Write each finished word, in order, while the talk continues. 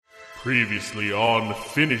Previously on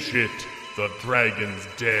Finish It, the Dragon's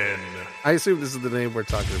Den. I assume this is the name we're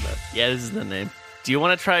talking about. Yeah, this is the name. Do you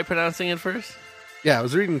want to try pronouncing it first? Yeah, I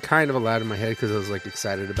was reading kind of aloud in my head because I was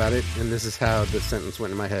excited about it, and this is how the sentence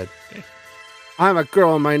went in my head. Okay. I'm a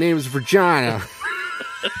girl and my name's Virginia.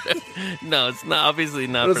 No, it's not. Obviously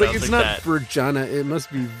not. I was like, pronounced it's like not that. Virginia, it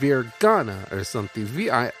must be Virgana or something.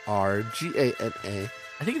 Virgana.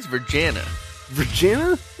 I think it's Virginia.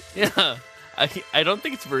 Virginia? Yeah, I don't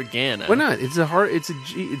think it's Virgana. Why not? It's a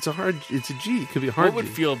G. It's a G. It could be a hard What would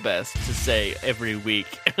G. feel best to say every week?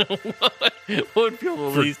 What would feel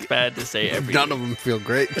the least bad to say every None week? of them feel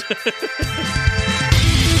great.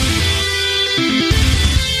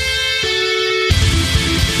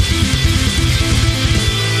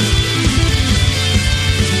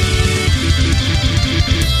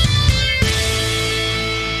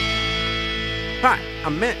 Hi,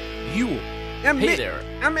 I'm Matt Yule. Hey there.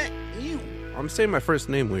 I'm Matt Yule. I'm saying my first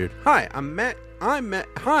name weird. Hi, I'm Matt.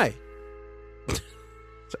 Hi.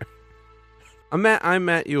 Sorry. I'm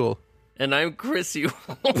Matt Yule. And I'm Chris. You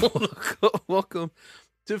Welcome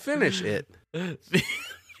to Finish It.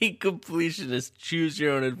 the completionist choose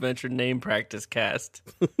your own adventure name practice cast.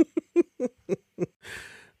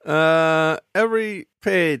 Every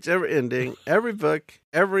page, every ending, every book,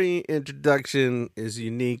 every introduction is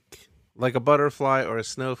unique, like a butterfly or a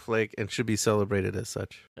snowflake, and should be celebrated as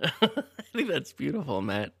such. I think that's beautiful,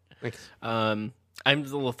 Matt. Thanks. I'm a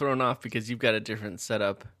little thrown off because you've got a different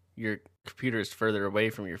setup. Your computer is further away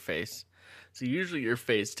from your face. So usually your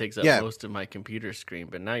face takes up most of my computer screen,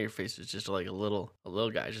 but now your face is just like a little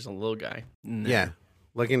guy, just a little guy. No. Yeah.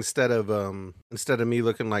 Like instead of me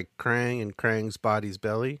looking like Krang and Krang's body's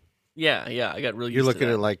belly, Yeah, I got really used you're to looking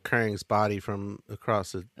that. at like Krang's body from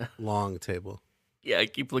across a long table. Yeah, I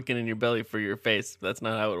keep looking in your belly for your face. That's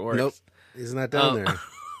not how it works. Nope. He's not down there.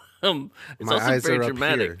 It's My also eyes very are up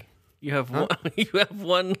dramatic. here. You have you have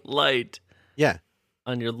one light Yeah.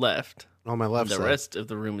 on your left. On my left The side. rest of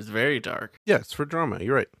the room is very dark. Yeah, it's for drama.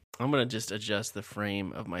 You're right. I'm gonna just adjust the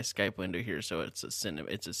frame of my Skype window here so it's a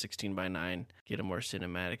 16 by 9. Get a more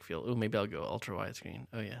cinematic feel. Oh, maybe I'll go ultra widescreen.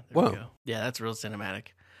 Oh yeah, there Whoa. we go. Yeah, that's real cinematic.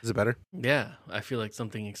 Is it better? Yeah, I feel like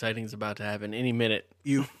something exciting is about to happen any minute.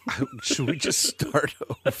 Should we just start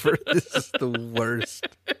over? This is the worst.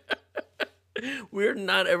 We're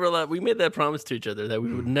not ever allowed. We made that promise to each other that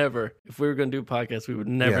we would never, if we were going to do a podcast, we would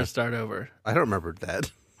never Yeah. start over. I don't remember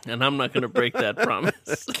that. And I'm not going to break that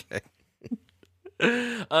promise. Okay.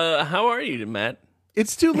 How are you, Matt?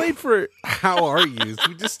 It's too late for how are you?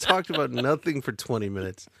 We just talked about nothing for 20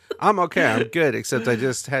 minutes. I'm okay. I'm good, except I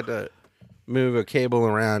just had to move a cable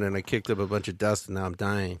around and I kicked up a bunch of dust and now I'm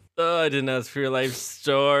dying. Oh, I didn't ask for your life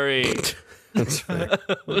story. That's fair.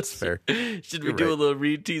 That's fair. Should we You're do right. a little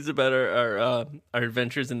re-tease about our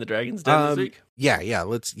adventures in the Dragon's Den this week? Yeah.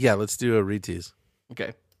 Let's do a re-tease.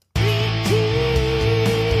 Okay.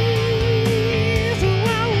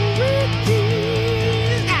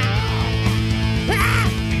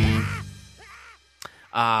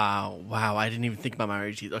 Wow, I didn't even think about my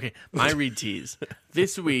read tease. Okay, my read tease.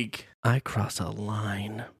 This week, I cross a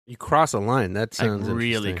line. You cross a line. That sounds I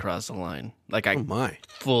really interesting. cross a line. Like I Oh my.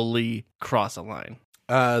 fully cross a line.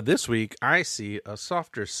 This week I see a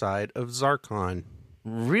softer side of Zarkon.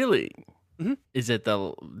 Really? Mhm. Is it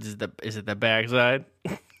the backside?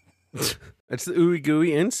 It's the ooey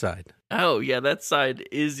gooey inside. Oh yeah, that side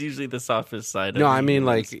is usually the softest side. No, of I mean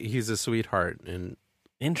humans. like he's a sweetheart, and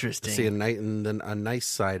I Interesting. see a nice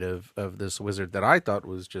side of this wizard that I thought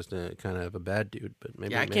was just a kind of a bad dude, but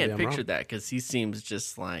maybe Yeah, I can't I'm picture wrong. that because he seems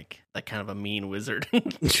just like kind of a mean wizard.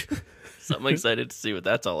 So I'm excited to see what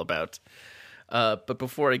that's all about. But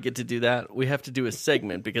before I get to do that, we have to do a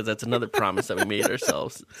segment because that's another promise that we made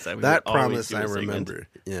ourselves. So we That would always promise do I a segment. remember.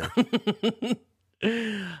 Yeah.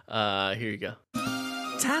 Here you go.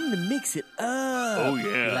 Time to mix it up. Oh,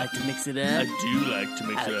 yeah. You like to mix it I up? do like to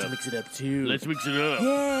mix I it like to up. mix it up too. Let's mix it up.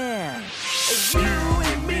 Yeah. You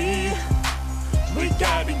and me, we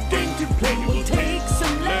got a game to play. We'll take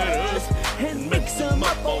some letters and mix them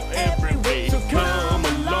up on every way. So come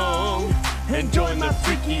along and join my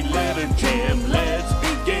freaky letter jam. Let's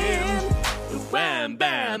begin the Wham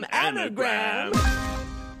Bam Anagram.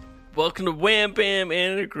 Welcome to Wham Bam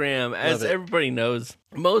Anagram. As Love it. everybody knows,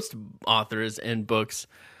 most authors and books,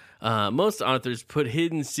 most authors put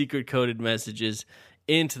hidden secret coded messages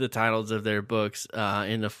into the titles of their books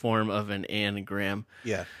in the form of an anagram.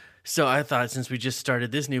 Yeah. So I thought since we just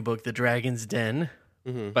started this new book, The Dragon's Den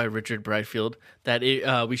by Richard Brightfield, that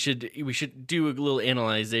we should do a little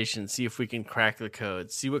analyzation, see if we can crack the code,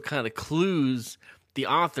 see what kind of clues the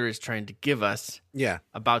author is trying to give us Yeah.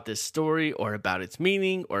 about this story or about its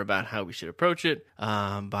meaning or about how we should approach it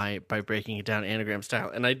by breaking it down anagram style.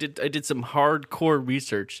 And I did some hardcore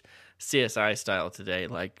research, CSI style today,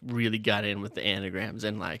 like really got in with the anagrams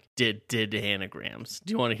and like did anagrams.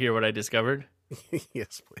 Do you want to hear what I discovered?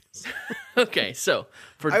 Yes, please. Okay, so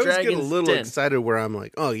for I always Dragon's get a little Den, excited where I'm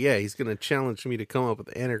like, oh yeah, he's going to challenge me to come up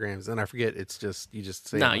with anagrams, and I forget it's just you just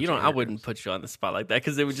say. no, you don't. I wouldn't put you on the spot like that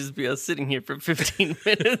because it would just be us sitting here for 15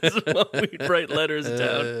 minutes while we write letters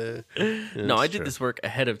down. No, I did this work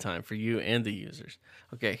ahead of time for you and the users.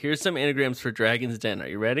 Okay, here's some anagrams for Dragon's Den. Are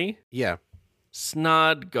you ready? Yeah.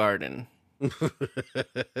 Snod Garden.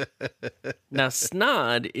 Now,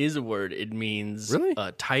 snod is a word. It means Really?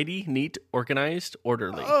 Tidy, neat, organized,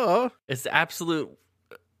 orderly. Oh. It's the absolute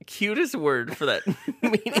cutest word for that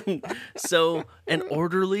meaning. So, an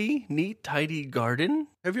orderly, neat, tidy garden.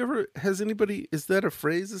 Is that a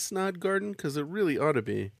phrase, a snod garden? Because it really ought to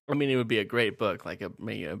be. I mean, it would be a great book, like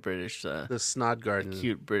maybe a British, The snod garden.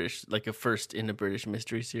 cute British, like a first in a British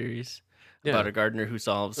mystery series Yeah. about a gardener who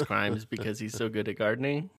solves crimes because he's so good at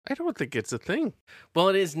gardening. I don't think it's a thing. Well,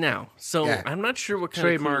 it is now. So Yeah. I'm not sure what kind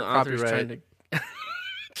Trademark, of clue the author is copyright. trying to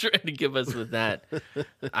trying to give us with that.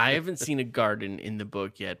 I haven't seen a garden in the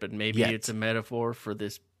book yet, but maybe Yet. it's a metaphor for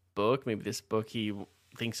this book. Maybe this book, he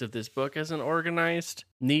thinks of this book as an organized,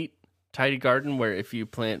 neat, tidy garden where if you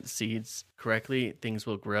plant seeds correctly, things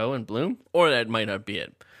will grow and bloom. Or that might not be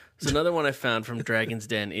it. So another one I found from Dragon's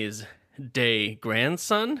Den is de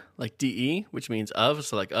grandson, like DE, which means of,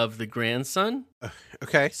 so like of the grandson.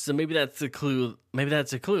 Okay. So maybe that's a clue.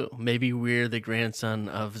 Maybe we're the grandson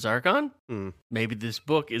of Zarkon. Maybe this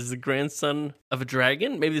book is the grandson of a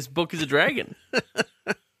dragon. Maybe this book is a dragon.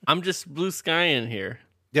 I'm just blue skying here.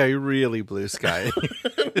 Yeah, you're really blue sky.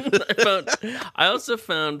 I also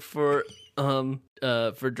found for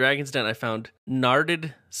Dragon's Den, I found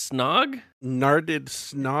Narded Snog. Narded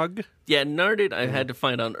snog? Yeah, Narded I had to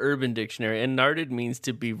find on Urban Dictionary, and Narded means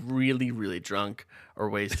to be really, really drunk or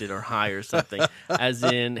wasted or high or something. As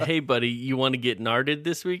in, hey buddy, you want to get narded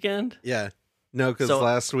this weekend? Yeah. No, because So-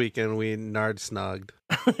 last weekend we nard snogged.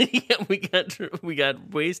 Yeah, we got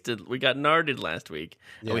wasted. We got narded last week,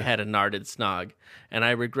 and we Yeah. had a narded snog. And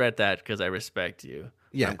I regret that because I respect you.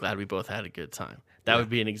 Yeah. I'm glad we both had a good time. That would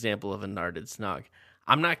be an example of a narded snog.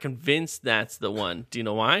 I'm not convinced that's the one. Do you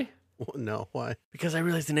know why? No, why? Because I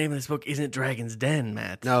realized the name of this book isn't Dragon's Den,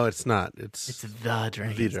 Matt. No, it's not. It's It's the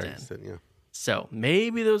Dragon's the Den. Dragon's Den, yeah. So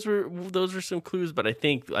maybe those were some clues, but I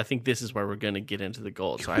think this is where we're going to get into the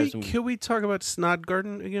gold. So I have some. Can we talk about Snod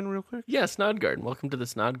Garden again real quick? Yeah, Snod Garden. Welcome to the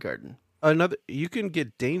Snod Garden. You can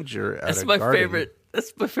get danger out That's of my gardening. favorite.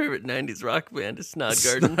 That's my favorite '90s rock band. Is Snod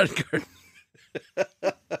Garden. Snod Garden.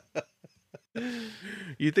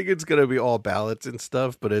 You think it's gonna be all ballads and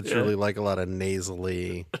stuff, but it's really like a lot of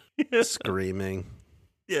nasally screaming.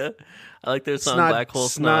 Yeah, I like their song Snod, Black Hole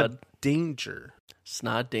Snod. Danger.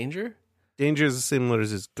 Snod Danger. Danger is the same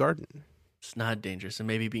letters as garden. Snod Danger. So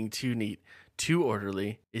maybe being too neat, too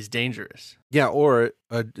orderly is dangerous. Yeah, or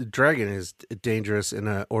a dragon is dangerous in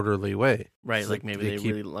an orderly way. Right, It's like maybe they keep-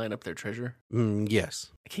 really line up their treasure.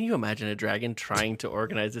 Yes. Can you imagine a dragon trying to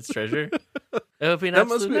organize its treasure? That would be an That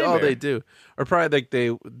must absolute be all nightmare. they do. Or probably like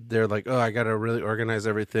they're like, oh, I gotta really organize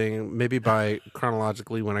everything. Maybe by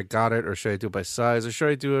chronologically when I got it, or should I do it by size, or should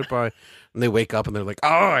I do it by? And they wake up and they're like, oh,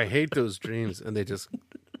 I hate those dreams, and they just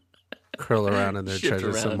curl around in their Shift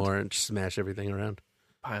treasure some around. more and smash everything around.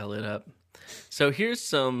 Pile it up. So here's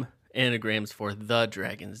some anagrams for the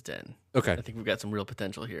Dragon's Den. Okay. I think we've got some real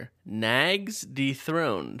potential here. Nags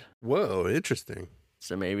dethroned. Whoa, interesting.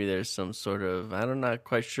 So maybe there's some sort of, I'm not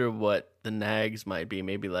quite sure what the nags might be.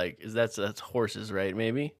 Maybe like, that's horses, right?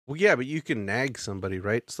 Maybe? Well, yeah, but you can nag somebody,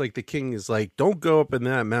 right? It's like the king is like, don't go up in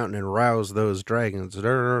that mountain and rouse those dragons.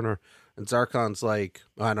 And Zarkon's like,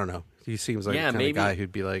 I don't know. He seems like Yeah, the kind maybe- of guy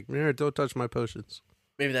who'd be like, don't touch my potions.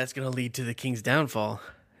 Maybe that's going to lead to the king's downfall,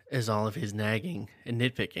 is all of his nagging and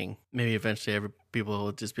nitpicking. Maybe eventually people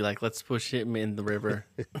will just be like, let's push him in the river.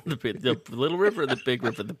 the little river, the big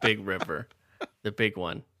river, the big river. The big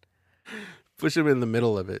one. Push him in the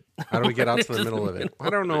middle of it. How do we get out to the middle of it?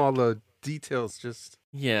 I don't know all the details. Just,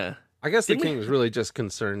 Yeah. I guess the Didn't king was really just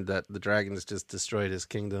concerned that the dragons just destroyed his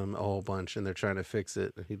kingdom a whole bunch, and they're trying to fix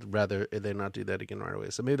it. He'd rather they not do that again right away.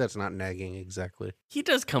 So maybe that's not nagging exactly. He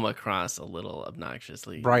does come across a little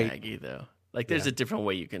obnoxiously Right. naggy, though. Like, there's Yeah. a different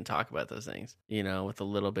way you can talk about those things, with a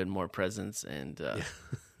little bit more presence and,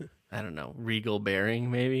 I don't know, regal bearing,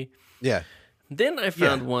 maybe. Yeah. Then I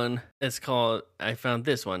found one that's called, I found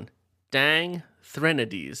this one, Dang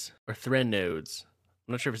Threnodies, or Threnodes.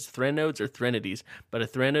 I'm not sure if it's thrennodes or threnodies, but a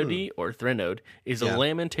threnody or threnode is a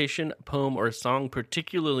lamentation, poem, or a song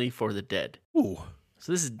particularly for the dead. Ooh.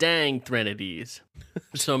 So this is Dang Threnodies.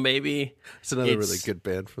 So maybe it's another really good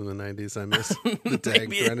band from the 90s I miss. The Dang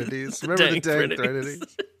Threnodies. Remember the Dang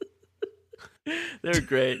Threnodies? They're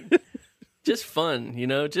great. Just fun,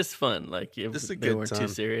 just fun. Like they weren't too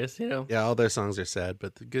serious, Yeah, all their songs are sad,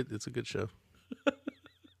 but it's a good show.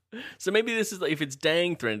 So maybe this is like, if it's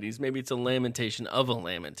Dang Threnodies, maybe it's a lamentation of a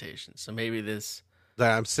lamentation. So maybe this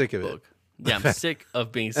I'm sick of book. it. Yeah, I'm sick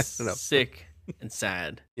of being sick and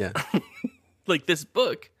sad. Yeah. Like this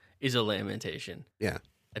book is a lamentation. Yeah.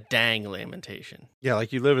 A dang lamentation. Yeah,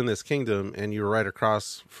 like you live in this kingdom and you're right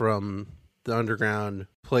across from the underground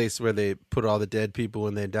place where they put all the dead people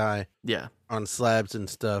when they die. Yeah. On slabs and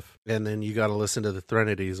stuff. And then you got to listen to the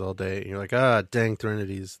Threnodies all day. And you're like, dang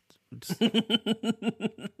Threnodies.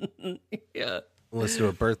 Yeah. Listen to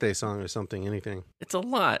a birthday song or something, anything. It's a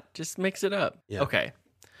lot. Just mix it up. Yeah. Okay.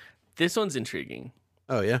 This one's intriguing.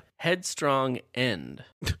 Oh, yeah? Headstrong End.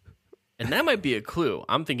 And that might be a clue.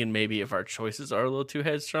 I'm thinking maybe if our choices are a little too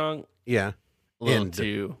headstrong, yeah, a little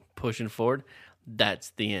too pushing forward,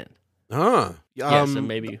 that's the end. Huh. Yeah, so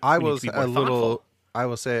maybe I we need was to be more a little. thoughtful. I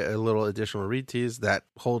will say a little additional read tease that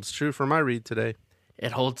holds true for my read today.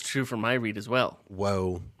 It holds true for my read as well.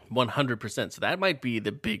 Whoa. 100%. So that might be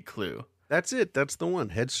the big clue. That's it. That's the one.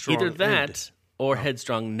 Headstrong. Either that End. or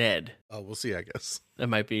Headstrong Ned. Oh, we'll see, I guess. That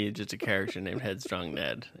might be just a character named Headstrong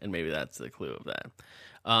Ned, and maybe that's the clue of that.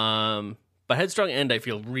 But Headstrong End I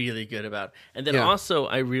feel really good about. And then also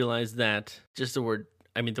I realized that just the word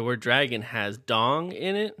dragon has dong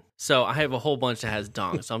in it. So I have a whole bunch that has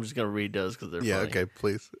dong. So I'm just going to read those because they're funny. Okay,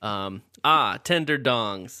 please. Tender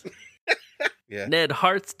dongs. Yeah. Ned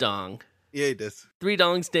Hart's dong. Yeah, he does. 3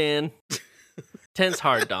 dongs Dan. Tense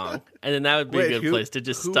hard dong. And then that would be a good place to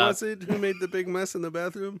just who stop. Who was it who made the big mess in the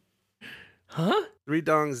bathroom? Huh? 3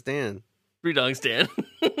 dongs Dan. 3 dongs Dan.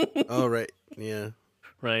 Oh, right. Yeah.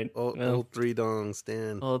 Right. Old 3 dongs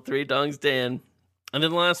Dan. Old 3 dongs Dan. And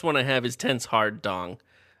then the last one I have is Tense Hard Dong,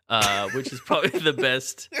 which is probably the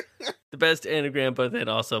best anagram, but then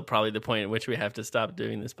also probably the point at which we have to stop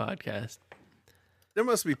doing this podcast. There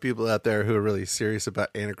must be people out there who are really serious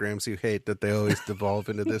about anagrams who hate that they always devolve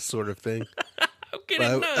into this sort of thing. How can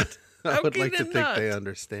it not? I would like to think they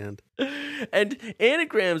understand. And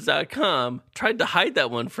anagrams.com tried to hide that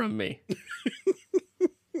one from me.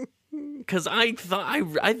 Because I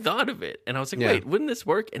thought of it, and I was like, wait, wouldn't this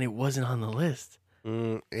work? And it wasn't on the list.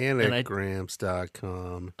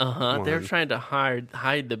 Anagrams.com. They're trying to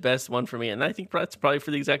hide the best one for me, and I think that's probably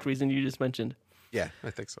for the exact reason you just mentioned. Yeah, I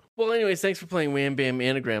think so. Well, anyways, thanks for playing Wham Bam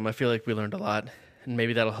Anagram. I feel like we learned a lot, and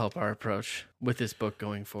maybe that'll help our approach with this book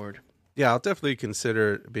going forward. Yeah, I'll definitely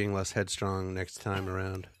consider being less headstrong next time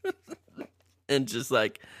around. And just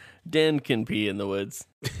like, Dan can pee in the woods.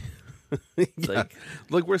 Like,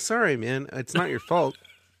 look, we're sorry, man. It's not your fault.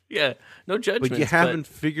 Yeah, no judgment. But you haven't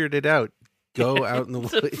figured it out. Go out in the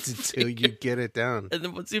woods until you get it down. And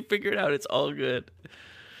then once you figure it out, it's all good.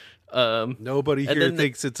 Nobody here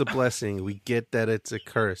thinks it's a blessing. We get that it's a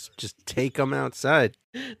curse. Just take them outside.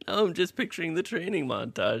 Now I'm just picturing the training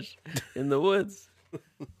montage in the woods.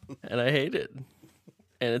 And I hate it.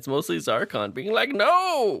 And it's mostly Zarkon being like,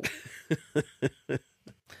 no!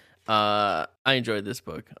 I enjoyed this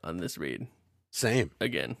book on this read. Same.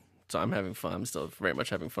 Again. So I'm having fun. I'm still very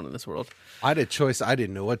much having fun in this world. I had a choice. I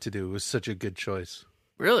didn't know what to do. It was such a good choice.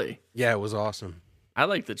 Really? Yeah, it was awesome. I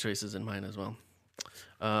like the choices in mine as well.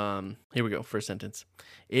 Here we go. First sentence.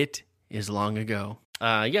 It is long ago.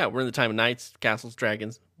 Yeah, we're in the time of knights, castles,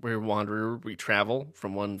 dragons. We're a wanderer. We travel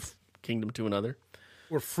from one kingdom to another.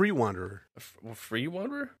 We're free wanderer. Free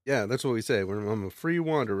wanderer? Yeah, that's what we say. I'm a free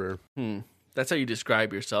wanderer. That's how you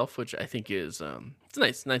describe yourself, which I think is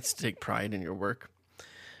it's nice to take pride in your work.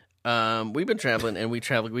 We've been traveling, and we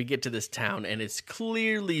get to this town, and it's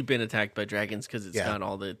clearly been attacked by dragons because it's got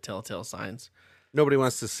all the telltale signs. Nobody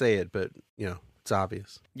wants to say it, but it's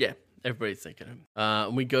obvious. Yeah, everybody's thinking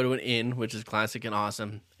it. We go to an inn, which is classic and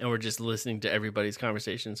awesome, and we're just listening to everybody's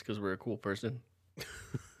conversations because we're a cool person.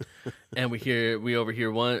 And we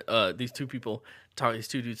overhear these two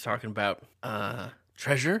dudes talking about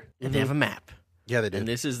treasure, and they have a map. Yeah, they do. And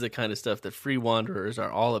this is the kind of stuff that free wanderers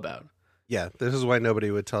are all about. Yeah, this is why nobody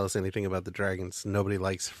would tell us anything about the dragons. Nobody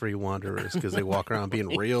likes free wanderers because they walk around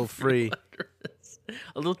being real free.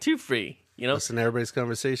 A little too free, Listen to everybody's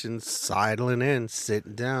conversations, sidling in,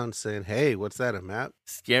 sitting down, saying, hey, what's that, a map?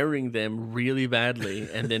 Scaring them really badly,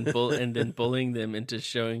 and then bullying them into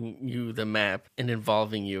showing you the map and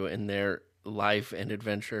involving you in their life and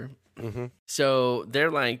adventure. So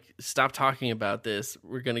they're like, stop talking about this.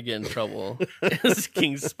 We're going to get in trouble as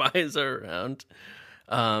King's spies are around.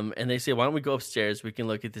 And they say, why don't we go upstairs? We can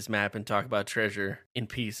look at this map and talk about treasure in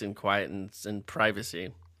peace and quiet and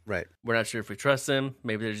privacy. Right. We're not sure if we trust them.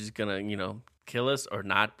 Maybe they're just going to, kill us or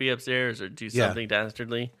not be upstairs or do something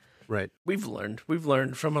dastardly. Right. We've learned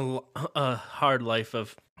from a hard life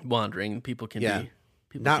of wandering. People can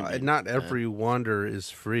be. Not every wander is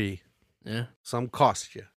free. Yeah. Some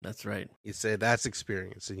cost you. That's right. You say that's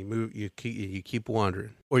experience, and you keep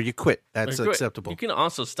wandering, or you quit. That's acceptable. You can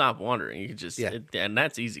also stop wandering. You can just and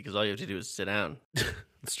that's easy because all you have to do is sit down.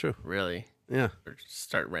 That's true. Really. Yeah. Or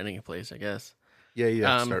start renting a place, I guess. Yeah, you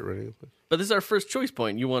have to start renting a place. But this is our first choice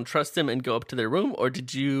point. You want to trust them and go up to their room, or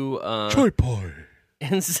did you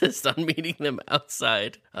insist on meeting them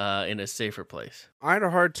outside in a safer place? I had a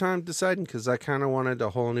hard time deciding because I kind of wanted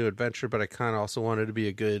a whole new adventure, but I kind of also wanted to be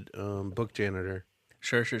a good book janitor.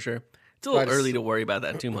 Sure. It's a little early to worry about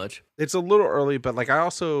that too much. It's a little early, but I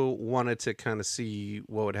also wanted to kind of see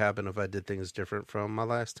what would happen if I did things different from my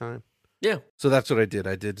last time. Yeah. So that's what I did.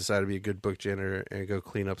 I did decide to be a good book janitor and go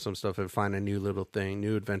clean up some stuff and find a new little thing,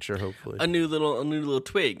 new adventure, hopefully. A new little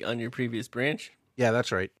twig on your previous branch. Yeah,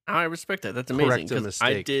 that's right. I respect that. That's amazing. Correct a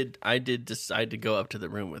mistake. I did decide to go up to the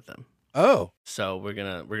room with them. Oh. So we're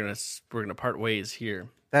gonna part ways here.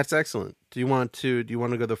 That's excellent. Do you want to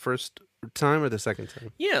go the first time or the second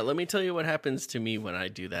time? Yeah, let me tell you what happens to me when I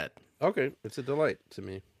do that. Okay. It's a delight to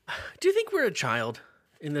me. Do you think we're a child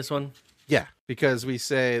in this one? Yeah, because we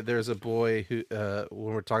say there's a boy who,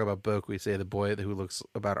 when we're talking about Boke, we say the boy who looks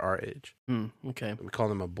about our age. Okay. We call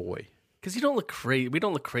him a boy. Because you don't look crazy. We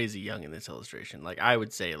don't look crazy young in this illustration. I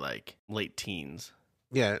would say late teens.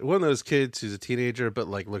 Yeah, one of those kids who's a teenager but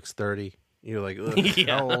looks 30. You're like, ugh,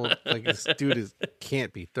 how old? This dude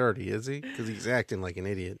can't be 30, is he? Because he's acting like an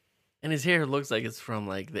idiot. And his hair looks like it's from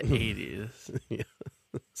the 80s. Yeah.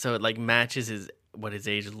 So it matches what his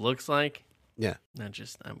age looks like. Yeah.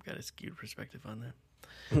 I've got a skewed perspective on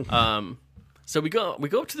that. So we go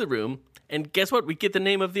up to the room, and guess what? We get the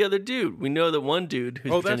name of the other dude. We know that one dude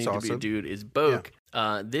who's pretending to be a dude is Boke.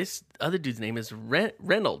 Yeah. This other dude's name is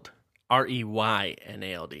Reynold.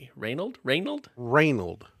 Reynald. Reynold? Reynold.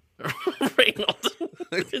 Reynold.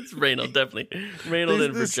 It's Reynold, definitely. Reynold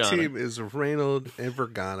and Virgana. This team is Reynold and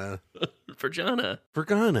Virgana. Virgana.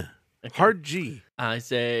 Okay. Hard G. I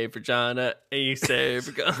say Virgana, and you say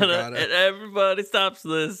Virgana, and everybody stops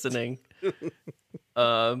listening.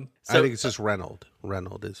 I think it's just Reynold.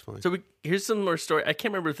 Reynold is fine. So here's some more story. I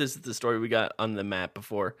can't remember if this is the story we got on the map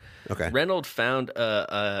before. Okay. Reynold found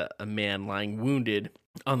a man lying wounded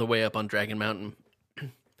on the way up on Dragon Mountain.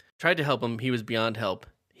 Tried to help him. He was beyond help.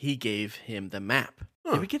 He gave him the map.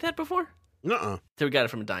 Huh. Did we get that before? Nuh-uh. So we got it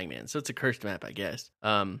from a dying man. So it's a cursed map, I guess.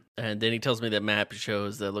 And then he tells me that map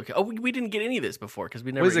shows the look. Oh, we didn't get any of this before because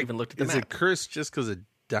we never even looked at the map. Is it cursed just because a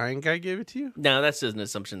dying guy gave it to you? No, that's just an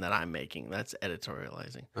assumption that I'm making. That's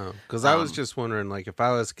editorializing. Oh, because I was just wondering, if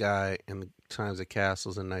I was a guy in the times of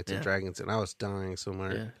castles and Knights and Dragons and I was dying somewhere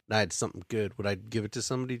and I had something good, would I give it to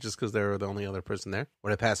somebody just because they were the only other person there?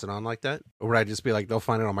 Would I pass it on like that? Or would I just be like, they'll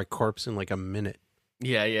find it on my corpse in a minute?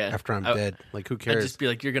 Yeah. After I'm dead. Who cares? I'd just be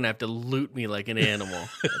like, you're going to have to loot me like an animal.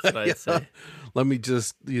 That's what I'd say. Let me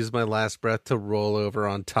just use my last breath to roll over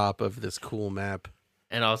on top of this cool map.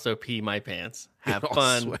 And also pee my pants. Have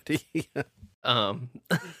fun. Sweaty. So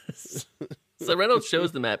Reynolds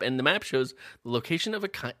shows the map, and the map shows the location of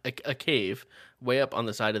a cave way up on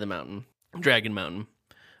the side of the mountain, Dragon Mountain.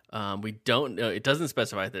 We don't know. It doesn't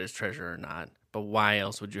specify that it's treasure or not. But why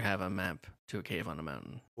else would you have a map to a cave on a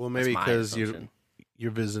mountain? Well, maybe because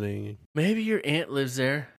you're visiting. Maybe your aunt lives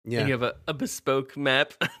there. Yeah. And you have a bespoke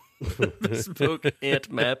map, bespoke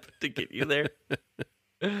aunt map to get you there.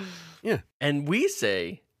 Yeah. And we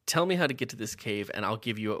say, tell me how to get to this cave, and I'll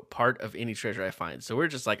give you a part of any treasure I find. So we're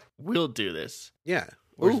just like, we'll do this. Yeah.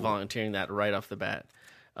 We're just volunteering that right off the bat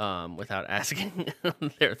without asking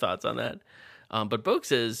their thoughts on that. But Boke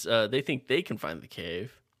says they think they can find the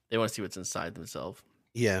cave. They want to see what's inside themselves.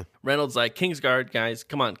 Yeah. Reynolds like, Kingsguard, guys.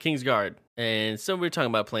 Come on, Kingsguard. And so we're talking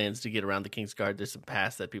about plans to get around the Kingsguard. There's some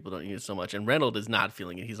paths that people don't use so much. And Reynolds is not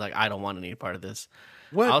feeling it. He's like, I don't want any part of this.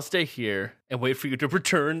 What? I'll stay here and wait for you to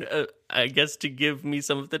return, I guess, to give me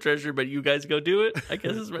some of the treasure, but you guys go do it, I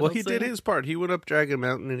guess is Reynolds. Well, he did his part. He went up Dragon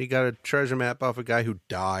Mountain and he got a treasure map off a guy who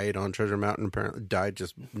died on Treasure Mountain, apparently died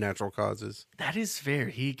just natural causes. That is fair.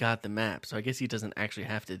 He got the map, so I guess he doesn't actually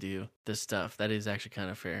have to do this stuff. That is actually kind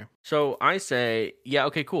of fair. So I say, yeah,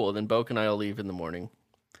 okay, cool. Then Boke and I will leave in the morning.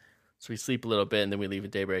 So we sleep a little bit and then we leave at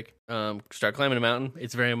daybreak. Start climbing a mountain.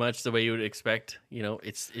 It's very much the way you would expect. You know,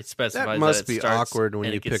 it specifies that must that it be starts awkward when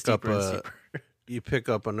and you it gets pick up steeper and steeper. you pick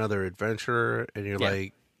up another adventurer, and you're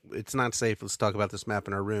like, it's not safe. Let's talk about this map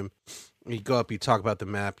in our room. You go up, you talk about the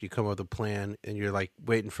map, you come up with a plan, and you're like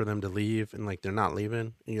waiting for them to leave, and like they're not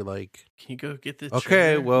leaving, and you're like, "Can you go get this?"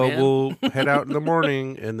 Okay, trigger, well, man? we'll head out in the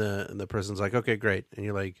morning, and the person's like, okay, great, and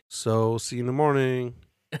you're like, so see you in the morning.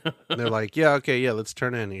 And they're like, yeah, okay, yeah, let's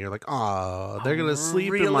turn in, and you're like, oh, they're gonna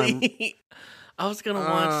sleep in my. I was gonna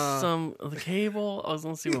watch some of the cable. I was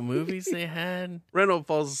gonna see what movies they had. Reno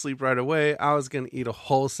falls asleep right away. I was gonna eat a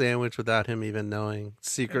whole sandwich without him even knowing,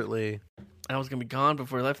 secretly. I was gonna be gone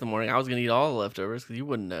before I left in the morning. I was gonna eat all the leftovers because you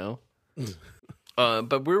wouldn't know.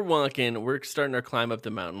 But we're walking. We're starting our climb up the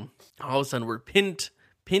mountain. All of a sudden, we're pinned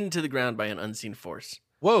to the ground by an unseen force.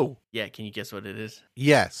 Whoa! Yeah, can you guess what it is?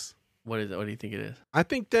 Yes. What is it? What do you think it is? I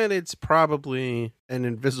think that it's probably an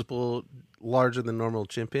invisible, larger than normal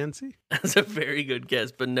chimpanzee. That's a very good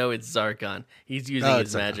guess, but no, it's Zarkon. He's using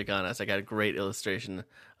his magic on us. I got a great illustration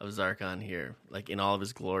of Zarkon here, like in all of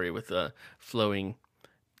his glory with flowing.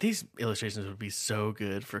 These illustrations would be so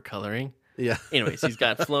good for coloring. Yeah. Anyways, he's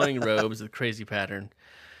got flowing robes with crazy pattern.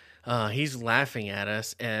 He's laughing at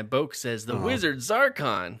us, and Boke says, "The wizard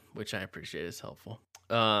Zarkon," which I appreciate is helpful.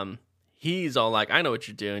 He's all like, "I know what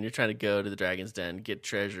you're doing. You're trying to go to the Dragon's Den, get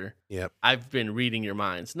treasure. Yep. I've been reading your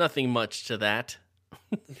minds. Nothing much to that."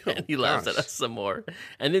 And he laughs at us some more.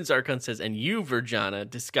 And then Zarkon says, "And you, Virgana,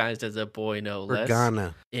 disguised as a boy no less."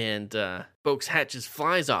 Virgana. And Boke's hat just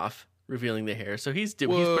flies off, revealing the hair. So he's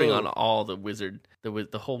putting on all the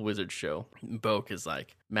whole wizard show. Boke is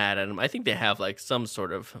like mad at him. I think they have like some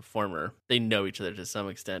sort of they know each other to some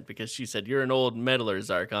extent, because she said, "You're an old meddler,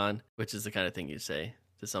 Zarkon," which is the kind of thing you say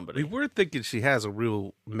to somebody. We were thinking she has a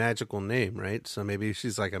real magical name, right? So maybe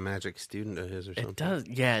she's like a magic student of his or something. It does.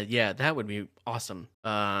 Yeah, that would be awesome.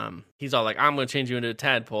 He's all like, "I'm going to change you into a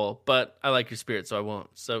tadpole, but I like your spirit, so I won't."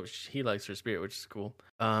 So he likes her spirit, which is cool.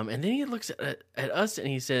 And then he looks at us and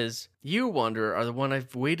he says, "You, Wanderer, are the one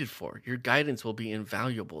I've waited for. Your guidance will be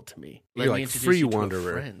invaluable to me. Let You're me like introduce free you to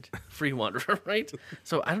wanderer." a friend." Free Wanderer, right?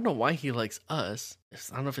 So I don't know why he likes us.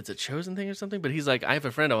 I don't know if it's a chosen thing or something, but he's like, "I have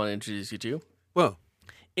a friend I want to introduce you to." Whoa.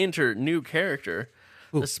 Enter new character.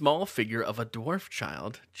 The small figure of a dwarf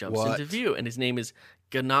child jumps into view, and his name is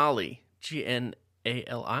Ganali. Gnali?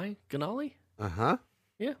 Ganali? Uh-huh.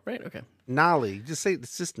 Yeah, right, okay. Nolly. Just say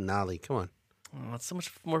it's just Nolly. Come on. Oh, it's so much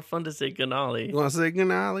more fun to say Ganali. You want to say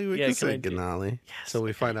Ganali? We can say I do? Ganali. Yes, So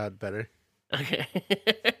we find out better. Okay.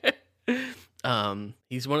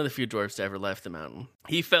 He's one of the few dwarfs to ever left the mountain.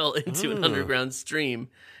 He fell into an underground stream,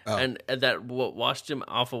 and that washed him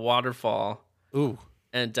off a waterfall. Ooh.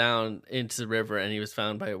 And down into the river, and he was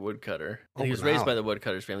found by a woodcutter. And he was raised by the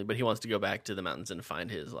woodcutter's family, but he wants to go back to the mountains and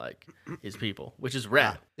find his people, which is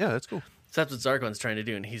rad. Yeah, that's cool. So that's what Zarkon's trying to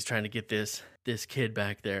do, and he's trying to get this kid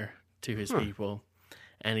back there to his people.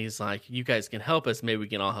 And he's like, "You guys can help us. Maybe we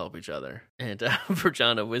can all help each other." And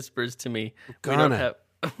Virgana whispers to me, "We don't have."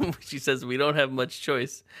 She says, "We don't have much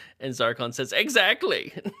choice." And Zarkon says,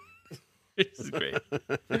 "Exactly." This is great.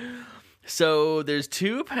 So there's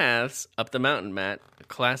two paths up the mountain, Matt. A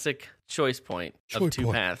classic choice point of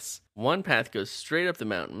two paths. One path goes straight up the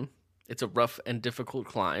mountain. It's a rough and difficult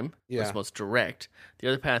climb. Yeah. It's most direct. The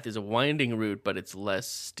other path is a winding route, but it's less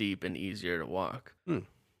steep and easier to walk. So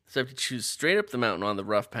I have to choose straight up the mountain on the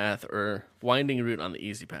rough path or winding route on the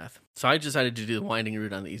easy path. So I decided to do the winding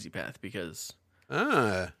route on the easy path because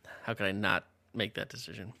how could I not make that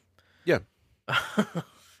decision? Yeah.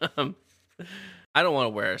 I don't want to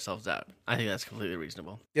wear ourselves out. I think that's completely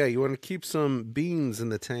reasonable. Yeah, you want to keep some beans in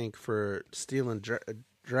the tank for stealing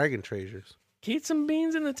dragon treasures. Keep some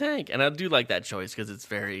beans in the tank. And I do like that choice because it's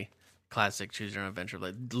very classic choose your own adventure.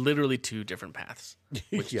 Like literally two different paths.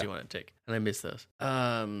 Which do you want to take? And I miss those.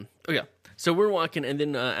 So we're walking, and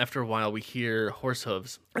then after a while we hear horse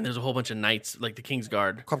hooves, and there's a whole bunch of knights, like the King's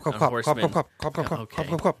Guard, horsemen.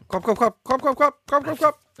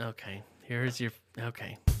 Okay, here's your...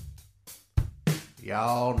 Okay.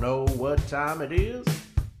 Y'all know what time it is?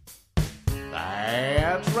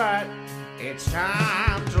 That's right. It's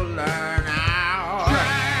time to learn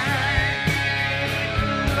our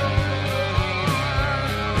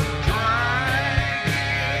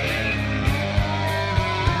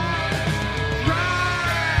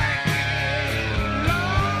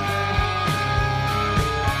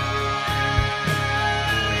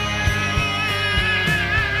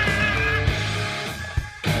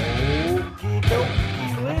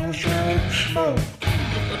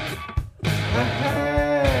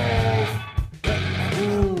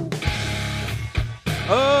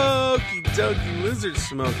Okie dokie, Lizard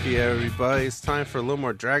Smoky, everybody. It's time for a little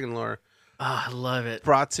more dragon lore. Oh, I love it.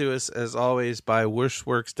 Brought to us, as always, by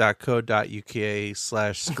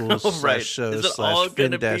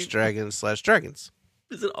worshworks.co.uk/schools/shows/fin-dragons/dragons.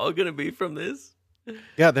 Is it all going to be from this?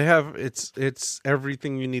 Yeah, they have it's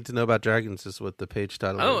everything you need to know about dragons is what the page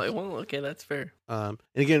title is. Oh, well, okay, that's fair. And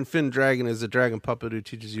again, Finn Dragon is a dragon puppet who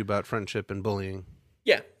teaches you about friendship and bullying.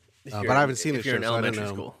 Yeah. But I haven't seen the show, in so I don't elementary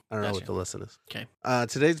know. school. I don't know Gotcha. what the lesson is. Okay.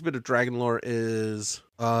 Today's bit of dragon lore is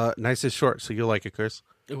nice and short, so you'll like it, Chris.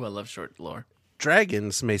 Ooh, I love short lore.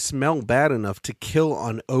 Dragons may smell bad enough to kill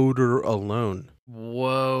on odor alone.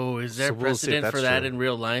 Whoa, is there So we'll see if precedent for that's that true. in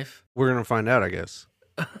real life? We're gonna find out, I guess.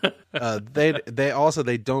 They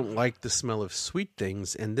don't like the smell of sweet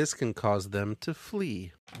things, and this can cause them to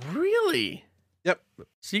flee. Really? Yep.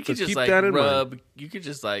 So you could So just keep like that in rub. You could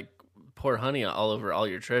just like pour honey all over all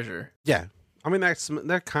your treasure. Yeah. I mean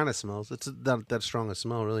that kind of smells. It's not that strong a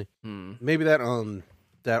smell, really. Hmm. Maybe that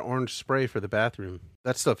orange spray for the bathroom.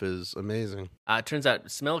 That stuff is amazing. It turns out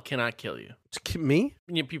smell cannot kill you. Me?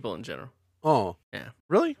 Yeah, people in general. Oh, Yeah.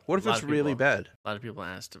 really? What if A lot it's of really people. bad? A lot of people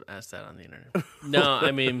asked that on the internet. No, I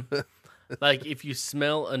mean, like if you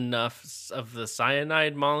smell enough of the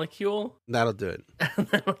cyanide molecule, That'll do it.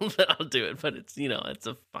 that'll do it. But it's it's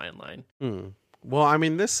a fine line. Well, I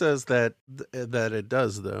mean, this says that it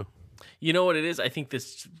does, though. You know what it is? I think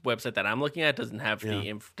this website that I'm looking at doesn't have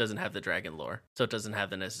Yeah. doesn't have the dragon lore, so it doesn't have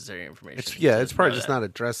the necessary information. It's to probably know just that. not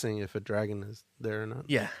addressing if a dragon is there or not.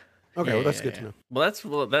 Yeah. Okay, Yeah, well, that's yeah, good yeah. to know. Well,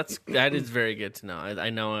 that is very good to know. I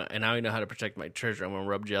know, and now I know how to protect my treasure. I'm gonna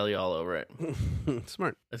rub jelly all over it.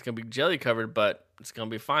 Smart. It's gonna be jelly covered, but it's gonna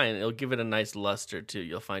be fine. It'll give it a nice luster too.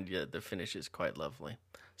 You'll find the finish is quite lovely,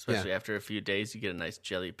 especially after a few days. You get a nice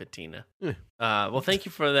jelly patina. Yeah. Well, thank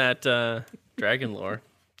you for that dragon lore.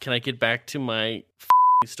 Can I get back to my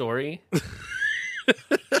story?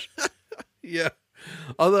 Yeah.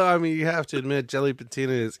 Although, I mean, you have to admit, jelly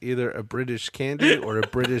patina is either a British candy or a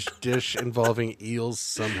British dish involving eels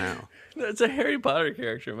somehow. That's a Harry Potter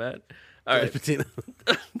character, Matt. All Jelly right. patina.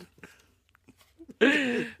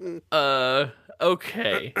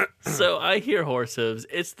 Okay. So I hear horse hooves.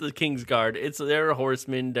 It's the King's Guard. They're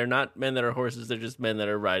horsemen. They're not men that are horses. They're just men that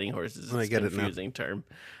are riding horses. It's I get a it now. confusing term.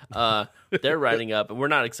 They're riding up, and we're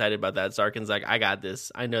not excited about that. Zarkin's like, I got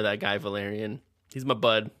this. I know that guy, Valerian. He's my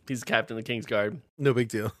bud. He's the captain of the King's Guard. No big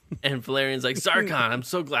deal. And Valerian's like, Zarkon, I'm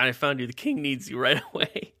so glad I found you. The king needs you right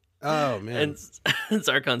away. Oh, man. And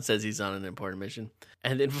Zarkon says he's on an important mission.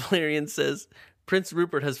 And then Valerian says, Prince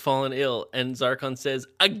Rupert has fallen ill. And Zarkon says,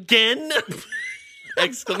 again?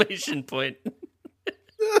 Exclamation point.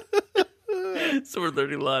 So we're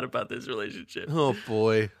learning a lot about this relationship. Oh,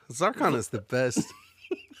 boy. Zarkon is the best.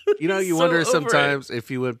 You know, you So wonder over sometimes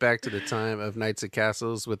if you went back to the time of Knights of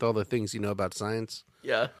Castles with all the things you know about science,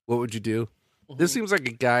 Yeah. what would you do? This seems like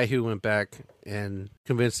a guy who went back and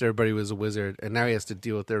convinced everybody was a wizard, and now he has to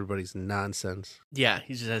deal with everybody's nonsense. Yeah,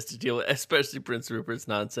 he just has to deal with, especially Prince Rupert's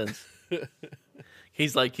nonsense.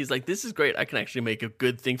 He's like, this is great. I can actually make a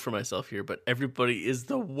good thing for myself here, but everybody is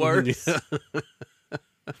the worst.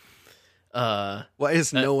 Why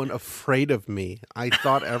is no one afraid of me? I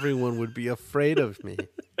thought everyone would be afraid of me.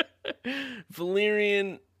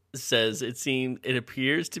 Valerian says it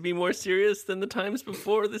appears to be more serious than the times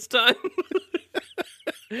before this time.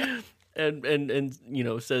 and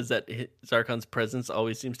says that Zarkon's presence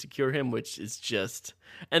always seems to cure him, which is just.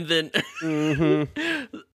 And then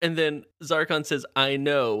and then Zarkon says, I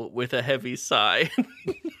know, with a heavy sigh.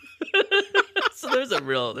 So there's a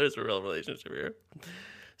real relationship here.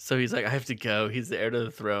 So he's like, I have to go. He's the heir to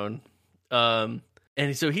the throne. And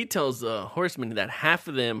so he tells the horsemen that half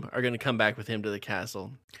of them are going to come back with him to the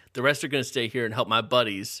castle. The rest are going to stay here and help my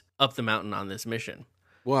buddies up the mountain on this mission.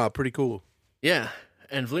 Wow, pretty cool. Yeah.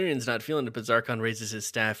 And Valerian's not feeling it, but Zarkon raises his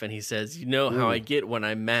staff and he says, you know how I get when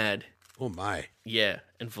I'm mad. Oh, my. Yeah.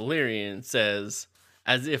 And Valerian says,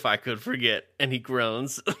 as if I could forget. And he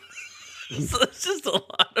groans. So it's just a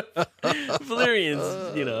lot of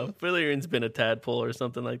Valerian's been a tadpole or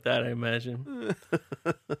something like that, I imagine.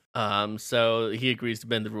 So he agrees to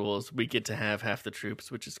bend the rules. We get to have half the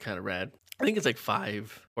troops, which is kind of rad. I think it's like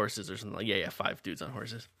 5 horses or something. Yeah, 5 dudes on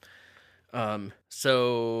horses.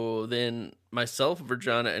 So then myself,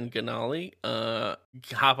 Virjana, and Ganali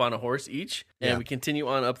hop on a horse each, and we continue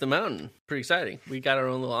on up the mountain. Pretty exciting. We got our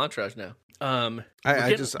own little entourage now. I'm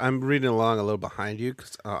reading along a little behind you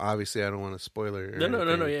because obviously I don't want to spoiler.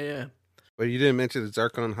 No, yeah. But you didn't mention that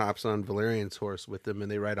Zarkon hops on Valerian's horse with them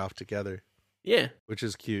and they ride off together. Yeah. Which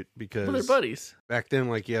is cute because Well, they're buddies. back then,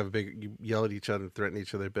 like you yell at each other and threaten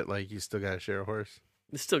each other, but like you still got to share a horse.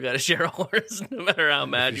 You still got to share a horse, no matter how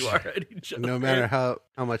mad you are at each other. No matter how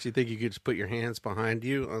much you think you could just put your hands behind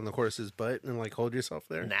you on the horse's butt and like hold yourself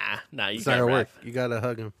there. Nah, you It's not gotta gonna wrap. work. You gotta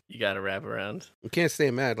hug him. You gotta wrap around. You can't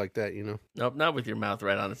stay mad like that, Nope, not with your mouth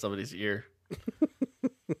right on somebody's ear.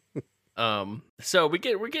 So we're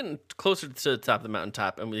getting closer to the top of the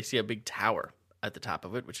mountaintop, and we see a big tower at the top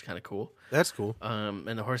of it, which is kind of cool. That's cool. And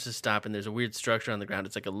the horses stop, and there's a weird structure on the ground.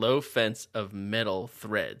 It's like a low fence of metal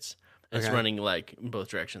threads. It's Okay. running like in both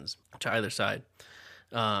directions to either side.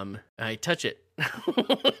 I touch it.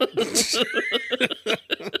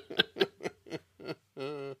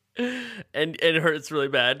 And it hurts really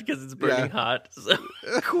bad because it's burning hot. So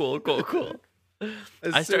cool.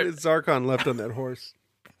 As soon as Zarkon left on that horse,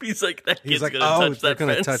 He's like, that kid's he's like, gonna "Oh, touch they're that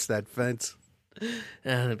gonna fence. touch that fence."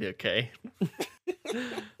 That'll be okay.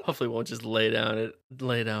 Hopefully, won't just lay down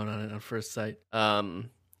on it on first sight. One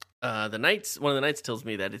of the knights tells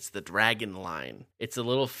me that it's the dragon line. It's a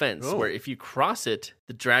little fence Oh. where if you cross it,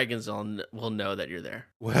 the dragons will know that you're there.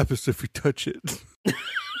 What happens if we touch it?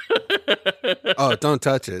 Oh, don't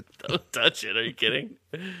touch it. Don't touch it. Are you kidding?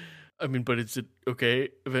 I mean, but is it okay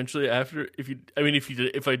eventually after?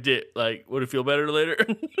 If I did, like, would it feel better later?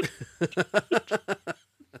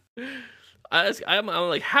 I'm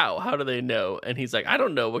like, how? How do they know? And he's like, I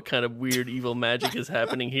don't know what kind of weird evil magic is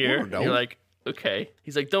happening here. don't know. And you're like, okay.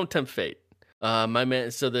 He's like, don't tempt fate. My man.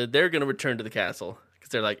 So they're going to return to the castle because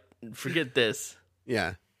they're like, forget this.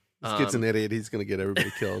 Yeah, this kid's an idiot. He's gonna get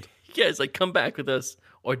everybody killed. Yeah, it's like, come back with us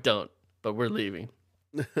or don't. But we're leaving.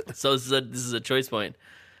 So this is a choice point.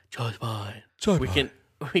 Choice point.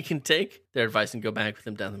 We can take their advice and go back with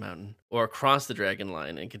them down the mountain, or cross the dragon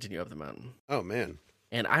line and continue up the mountain. Oh man,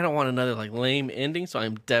 And I don't want another like lame ending, so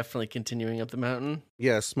I'm definitely continuing up the mountain.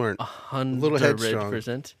 yeah, smart. 100%.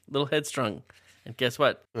 Little headstrong. And guess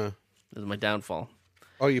what? Huh. This is my downfall.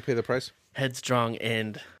 Oh, you pay the price? Headstrong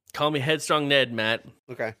and call me Headstrong Ned, Matt.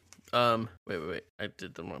 Okay. Wait. I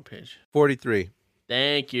did the wrong page. 43.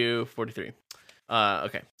 Thank you. 43.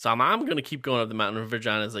 Okay. So I'm going to keep going up the mountain. And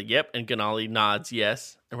Virginia's like, yep. And Ganali nods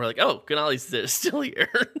yes. And we're like, oh, Ganali's still here,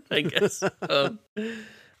 I guess.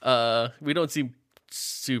 We don't seem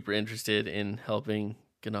super interested in helping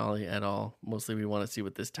Ganali at all. Mostly we want to see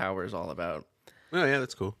what this tower is all about. Oh yeah,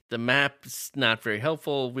 that's cool. The map's not very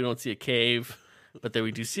helpful. We don't see a cave, but then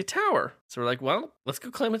we do see a tower. So we're like, well, let's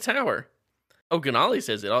go climb a tower. Oh, Ganali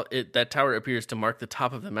says that tower appears to mark the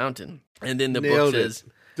top of the mountain. And then the Nailed book it. says...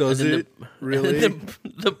 Does and then it really?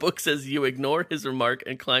 The book says you ignore his remark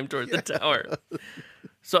and climb toward the tower.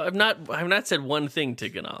 So I've not said one thing to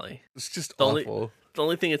Ganali. It's just The awful.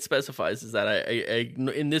 only thing it specifies is that I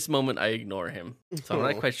in this moment I ignore him. So I'm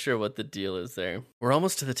not quite sure what the deal is there. We're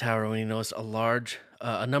almost to the tower when you notice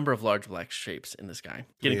a number of large black shapes in the sky.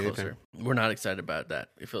 Getting Yeah, closer. We're not excited about that.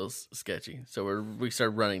 It feels sketchy. So we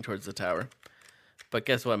start running towards the tower. But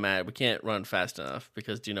guess what, Matt? We can't run fast enough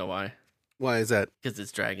because do you know why? Why is that? Because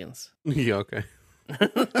it's dragons. Yeah, okay.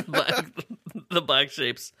 The black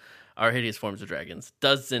shapes are hideous forms of dragons.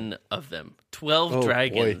 Dozen of them. 12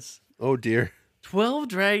 dragons. Boy. Oh dear. 12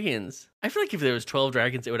 dragons. I feel like if there was 12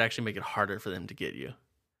 dragons, it would actually make it harder for them to get you.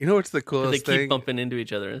 You know what's the They coolest keep thing bumping into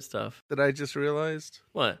each other and stuff. that I just realized?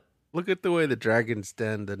 What? Look at the way the Dragon's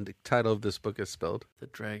Den, the title of this book, is spelled. The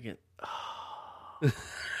dragon.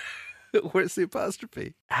 Where's the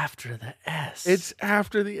apostrophe? After the S. It's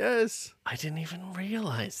after the S. I didn't even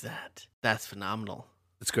realize that. That's phenomenal.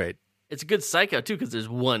 It's great. It's a good psych out, too, because there's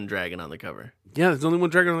one dragon on the cover. Yeah, there's only one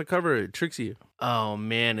dragon on the cover. It tricks you. Oh,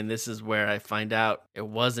 man, and this is where I find out it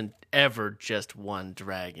wasn't ever just one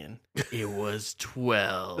dragon. It was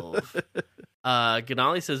 12.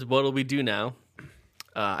 Ganali says, what'll we do now?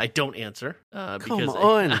 I don't answer. Come Because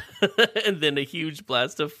on. and then a huge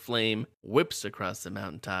blast of flame whips across the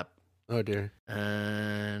mountaintop. Oh, dear.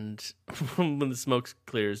 And when the smoke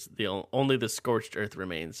clears, only the scorched earth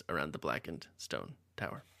remains around the blackened stone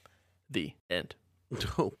tower. The end.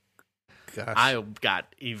 Oh, gosh. I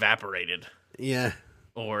got evaporated Yeah.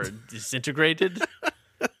 or disintegrated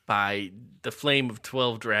by the flame of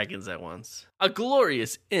 12 dragons at once. A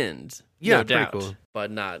glorious end, Yeah, no pretty doubt, cool.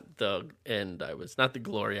 but not the end not the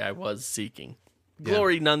glory I was seeking.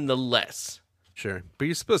 Glory nonetheless. Sure. But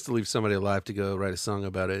you're supposed to leave somebody alive to go write a song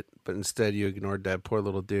about it, but instead you ignored that poor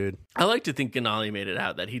little dude. I like to think Ganali made it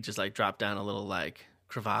out that he just like dropped down a little like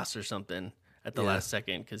crevasse or something at the last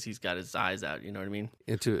second because he's got his eyes out. You know what I mean?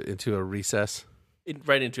 Into a recess.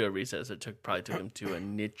 Right into a recess. It probably took him to a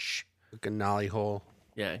niche. Like a nolly hole.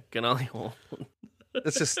 Yeah, Ganali hole.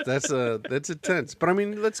 That's intense. But I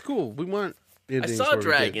mean, that's cool. We want I endings saw where we get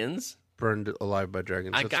dragons. burned alive by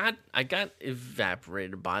dragons. I got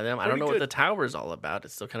evaporated by them. I don't know Pretty what good. the tower is all about.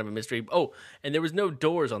 It's still kind of a mystery. Oh, and there was no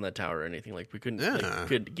doors on that tower or anything. Like we couldn't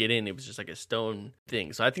get in. It was just like a stone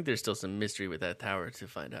thing. So I think there's still some mystery with that tower to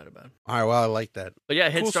find out about. All right, well, I like that. But yeah,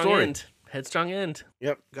 Cool headstrong story. end. Headstrong end.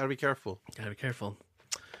 Yep, gotta be careful. Gotta be careful.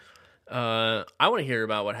 I want to hear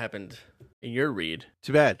about what happened in your read.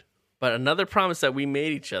 Too bad. But another promise that we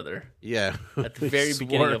made each other Yeah. at the very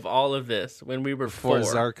beginning of all of this, when we were for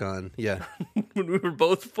 4, Zarkon. Yeah. when we were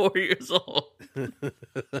both 4 years old,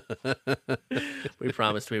 we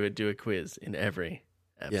promised we would do a quiz in every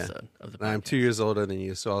episode of the podcast. I'm 2 years older than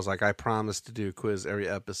you, so I was like, I promised to do a quiz every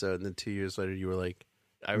episode, and then 2 years later, you were like,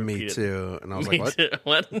 I me repeated. too. And I was Me like,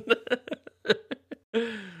 what? too. What?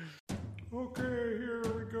 Okay, here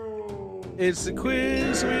we go. It's the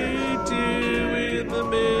quiz we do in the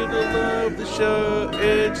middle of the show.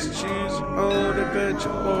 It's choose your own adventure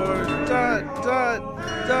or ...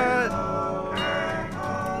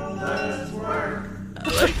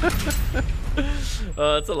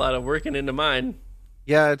 It's a lot of working into mine.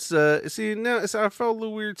 Yeah, it's see now I felt a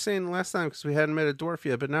little weird saying last time because we hadn't met a dwarf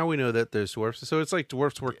yet, but now we know that there's dwarfs. So it's like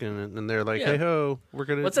dwarfs working, and they're like, Yeah. "Hey ho, we're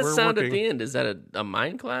What's that we're sound working." at the end? Is that a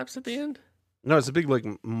mine collapse at the end? No, it's a big like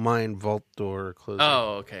mine vault door closing.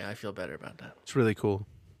 Oh, okay. I feel better about that. It's really cool.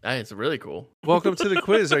 It's really cool. Welcome to the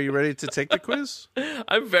quiz. Are you ready to take the quiz?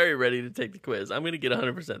 I'm very ready to take the quiz. I'm going to get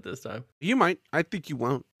 100% this time. You might. I think you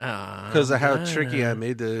won't Because because of how tricky I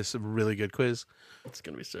made this. A really good quiz. It's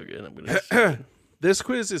going to be so good. I'm going to. This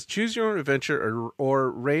quiz is choose your own adventure or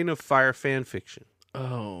Reign of Fire fan fiction.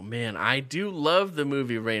 Oh, man. I do love the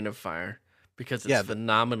movie Reign of Fire because it's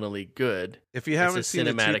phenomenally good. If you haven't seen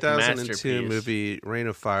the cinematic 2002 masterpiece. movie Reign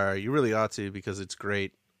of Fire, you really ought to because it's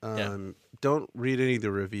great. Don't read any of the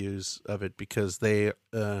reviews of it because they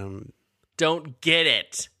Don't get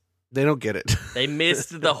it. don't get it. They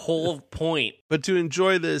missed the whole point. But to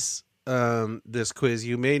enjoy this this quiz,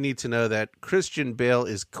 you may need to know that Christian Bale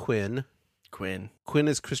is Quinn. Quinn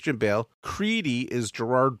is Christian Bale. Creedy is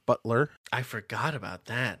Gerard Butler. I forgot about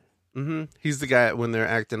that. Mm-hmm. He's the guy when they're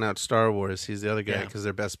acting out Star Wars. He's the other guy Yeah. because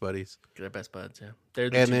they're best buddies. They're best buds, yeah. They're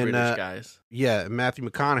the And two then, British guys. Yeah, Matthew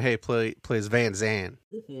McConaughey plays Van Zandt.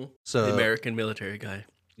 So The American military guy.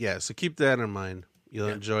 yeah, so keep that in mind. You'll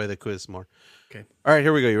enjoy the quiz more. Okay. All right,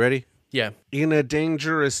 here we go. You ready? Yeah. In a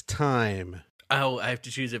dangerous time. Oh, I have to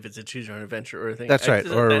choose if it's a choose your own adventure or a thing. That's right,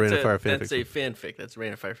 or a Reign of Fire fanfic. That's a fanfic. That's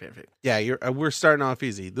Reign of Fire fanfic. Yeah, we're starting off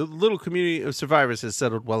easy. The little community of survivors has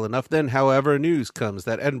settled well enough. Then, however, news comes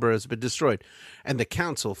that Edinburgh has been destroyed, and the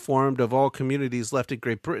council, formed of all communities left in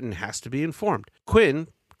Great Britain, has to be informed. Quinn,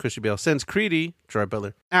 Christian Bale, sends Creedy, Gerard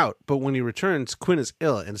Butler, out, but when he returns, Quinn is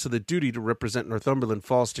ill, and so the duty to represent Northumberland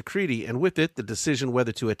falls to Creedy, and with it, the decision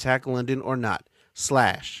whether to attack London or not.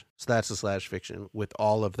 Slash. So that's a slash fiction with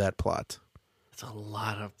all of that plot. That's a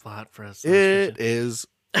lot of plot for us. It is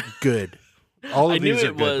good. All of I knew these are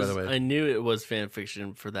it good, was. by the way. I knew it was fan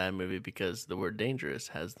fiction for that movie because the word dangerous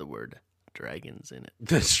has the word dragons in it.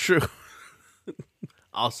 That's true.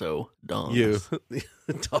 Also, dongs. You.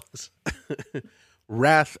 Dogs.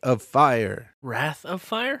 Wrath of Fire. Wrath of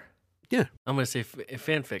Fire. Yeah. I'm gonna say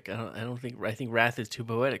fanfic. I think Wrath is too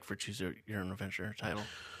poetic for choose your own adventure title.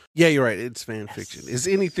 Yeah, you're right. It's fan fiction. Is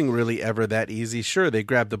anything really ever that easy? Sure, they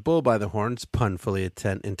grab the bull by the horns, pun fully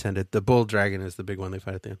intended. The bull dragon is the big one they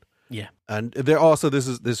fight at the end. Yeah. And they're also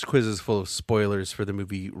this quiz is full of spoilers for the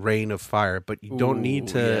movie Reign of Fire, but you don't need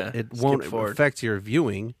to. Yeah. It Skip won't forward. affect your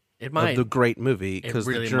viewing It might. of the great movie It because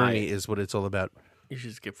really the journey might. is what it's all about. You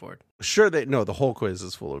should skip forward. Sure, the whole quiz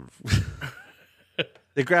is full of.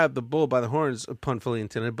 They grab the bull by the horns, pun fully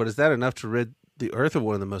intended, but is that enough to rid the Earth of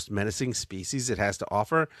one of the most menacing species it has to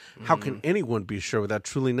offer? How can anyone be sure without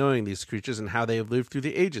truly knowing these creatures and how they have lived through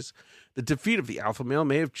the ages? The defeat of the alpha male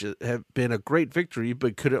may have been a great victory,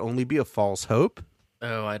 but could it only be a false hope?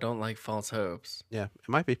 Oh, I don't like false hopes. Yeah, it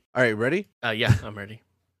might be. All right, ready? Yeah, I'm ready.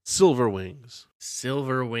 Silver Wings.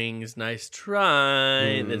 Silver Wings, nice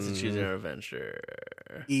try. That's a choose your own adventure.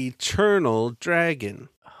 Eternal Dragon.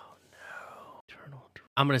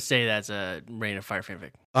 I'm gonna say that's a Reign of Fire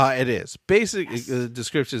fanfic. It is. The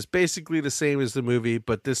description is basically the same as the movie,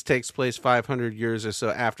 but this takes place 500 years or so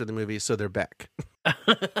after the movie, so they're back.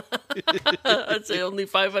 I'd say only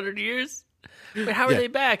 500 years. But how are they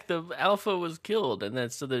back? The alpha was killed, and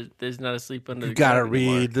that's so there's not a sleep under. You the gotta ground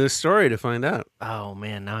anymore. read the story to find out. Oh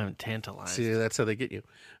man, now I'm tantalized. See, that's how they get you.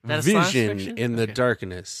 That a slash Vision fiction? in the Okay.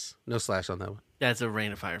 darkness. No slash on that one. That's a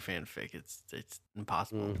Reign of Fire fanfic. It's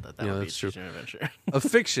impossible that would be a that's true. choose your own adventure. A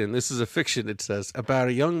fiction. This is a fiction, it says, about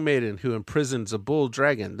a young maiden who imprisons a bull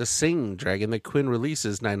dragon, the same dragon that Quinn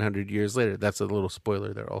releases 900 years later. That's a little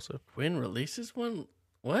spoiler there also. Quinn releases one.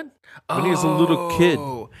 What? When he was a little kid.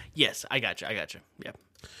 Yes, I got you. Yep.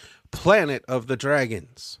 Planet of the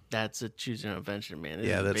Dragons. That's a choose your own adventure, man. This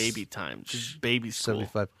Yeah, is that's baby time. This is baby school.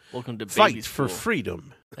 75. Welcome to baby Fight school. for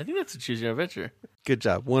freedom. I think that's a choose your own adventure. Good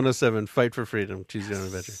job. 107. Fight for freedom. Choose your own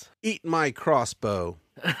adventure. Eat my crossbow.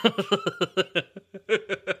 That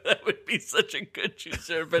would be such a good choose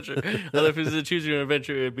your own adventure. Although if it was a choose your own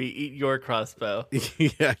adventure, it would be eat your crossbow.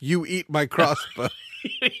 Yeah, you eat my crossbow.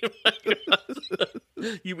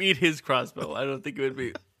 You eat his crossbow. I don't think it would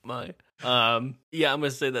be mine. Yeah, I'm gonna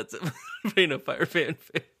say that's a Rain of Fire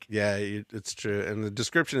fanfic. Yeah, it's true. And the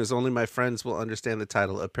description is only my friends will understand the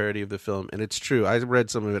title, a parody of the film. And it's true. I read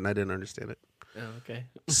some of it and I didn't understand it. Oh, okay.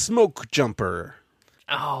 Smoke Jumper.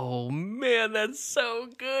 Oh man, that's so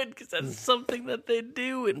good because that's something that they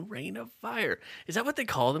do in Rain of Fire. Is that what they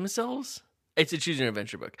call themselves? It's a choose your own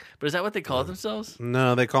adventure book, but is that what they call themselves?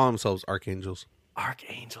 No, they call themselves archangels.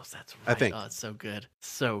 Archangels, that's right. I think. Oh, it's so good.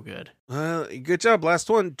 So good. Good job. Last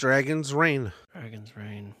one. Dragon's Reign. Dragon's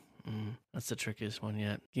Reign. That's the trickiest one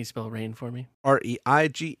yet. Can you spell rain for me?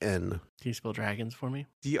 REIGN. Can you spell dragons for me?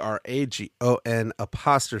 DRAGON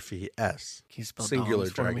apostrophe S. Can you spell singular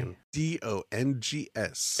dongs for me? dragon.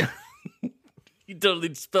 DONGS. You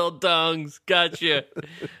totally spelled dongs. Gotcha.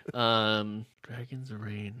 Dragon's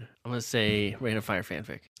Reign. I'm gonna say Rain of Fire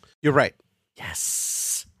fanfic. You're right.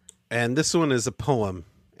 Yes. And this one is a poem,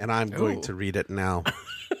 and I'm going to read it now.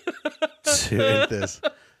 To end this.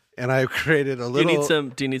 And I've created a little.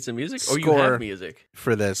 Do you need some music? Or you score have music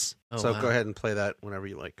for this. Oh, So wow. go ahead and play that whenever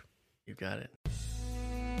you like. You got it.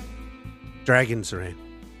 Dragon's Reign.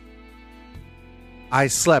 I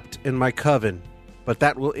slept in my coven, but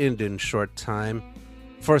that will end in short time.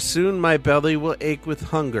 For soon my belly will ache with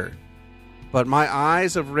hunger. But my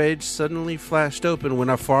eyes of rage suddenly flashed open when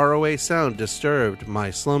a faraway sound disturbed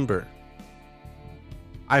my slumber.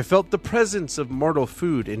 I felt the presence of mortal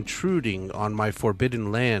food intruding on my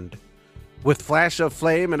forbidden land. With flash of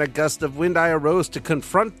flame and a gust of wind I arose to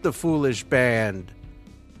confront the foolish band.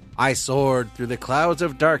 I soared through the clouds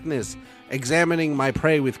of darkness, examining my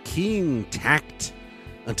prey with keen tact,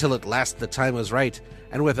 until at last the time was right,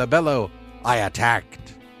 and with a bellow I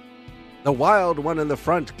attacked. The wild one in the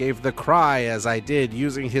front gave the cry as I did,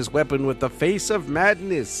 using his weapon with the face of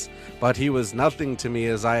madness, but he was nothing to me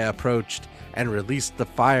as I approached and released the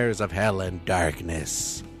fires of hell and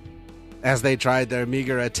darkness. As they tried their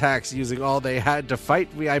meager attacks using all they had to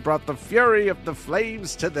fight me, I brought the fury of the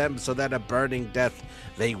flames to them so that a burning death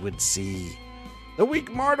they would see. The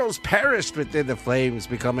weak mortals perished within the flames,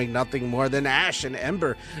 becoming nothing more than ash and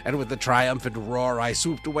ember, and with a triumphant roar I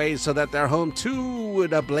swooped away so that their home too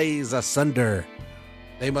would ablaze asunder.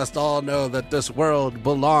 They must all know that this world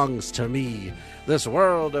belongs to me, this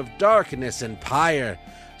world of darkness and pyre,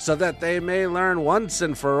 so that they may learn once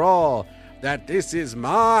and for all that this is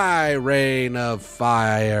my reign of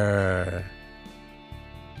fire.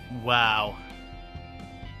 Wow.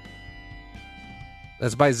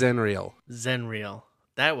 That's by Zenreal. Zenreal.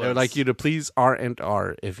 That was I would like you to please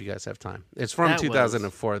R&R if you guys have time. It's from That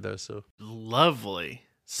 2004 though, so lovely,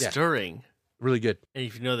 Yeah. stirring. really good. And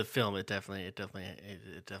if you know the film, it definitely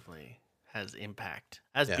has impact.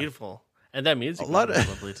 That's Yeah. beautiful, and that music A lot was of-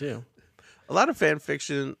 lovely too. A lot of fan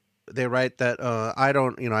fiction, they write that I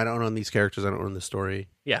don't own these characters, I don't own the story.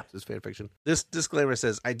 Yeah. This is fan fiction. This disclaimer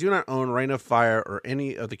says, I do not own Reign of Fire or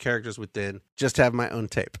any of the characters within, just have my own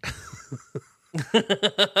tape.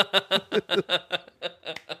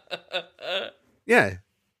 Yeah.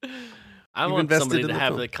 I You've want invested somebody in to the have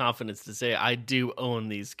film. the confidence to say, "I do own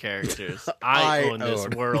these characters. I own this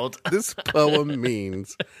world." This poem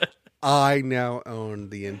means I now own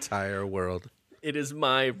the entire world. It is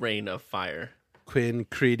my Reign of Fire. Quinn,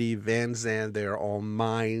 Creedy, Van Zandt, they're all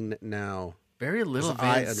mine now. Very little I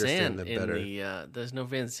Van understand Sant them in better. the. There's no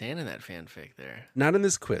Van Sant in that fanfic there. Not in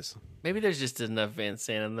this quiz. Maybe there's just enough Van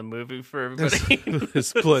Sant in the movie for everybody.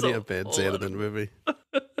 There's plenty So of Van hold Sant in the movie.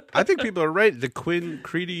 I think people are right. The Quinn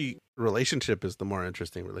Creedy relationship is the more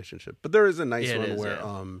interesting relationship. But there is a nice Yeah, it one is, where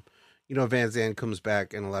yeah. Van Zandt comes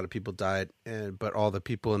back and a lot of people died, but all the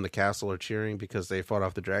people in the castle are cheering because they fought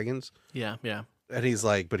off the dragons. yeah. And he's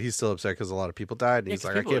like, but he's still upset because a lot of people died. And Yeah, he's 'cause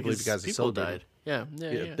like, I people- can't believe you because guys are people celebrating. died.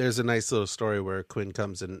 Yeah. There's a nice little story where Quinn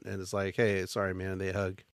comes and is like, hey, sorry, man. And they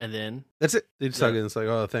hug. And then That's it. They just Yeah. hug and it's like,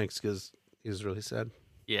 oh, thanks, because he was really sad.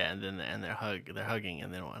 and they're hugging,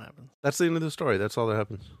 and then what happens? That's the end of the story. That's all that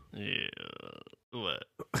happens. Yeah. What?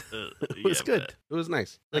 It was good. It was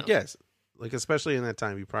nice. Like, Oh. yes. Like, especially in that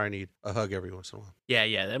time, you probably need a hug every once in a while.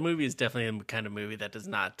 Yeah. That movie is definitely the kind of movie that does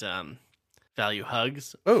not value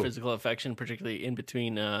hugs, Oh. physical affection, particularly in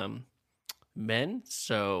between men.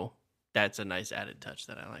 So That's a nice added touch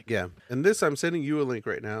that I like. Yeah. And this, I'm sending you a link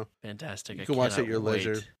right now. Fantastic. You can watch at your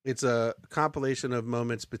leisure. It's a compilation of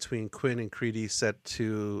moments between Quinn and Creedy set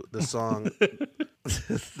to the song,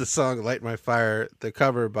 the song "Light My Fire," the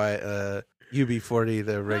cover by UB40,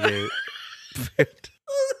 the reggae band.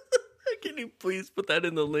 Can you please put that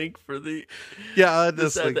in the link for the? Yeah, I'll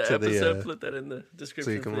just link the to episode. the. Put that in the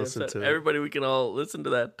description. So you can listen to it. Everybody, we can all listen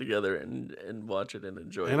to that together and watch it and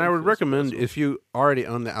enjoy it. And I would recommend if you already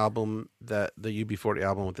own the album, the UB40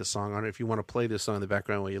 album with this song on it, if you want to play this song in the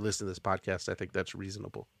background while you listen to this podcast, I think that's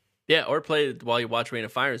reasonable. Yeah, or play it while you watch Rain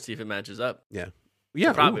of Fire and see if it matches up. Yeah,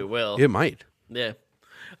 It probably will. It might. Yeah.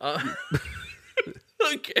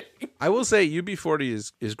 Okay. I will say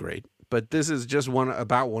UB40 is great, but this is just one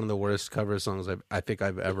of the worst cover songs I think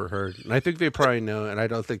I've ever heard, and I think they probably know, and I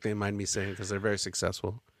don't think they mind me saying because they're very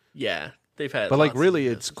successful. Yeah, they've had. But like, really,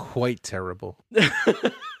 it's quite terrible.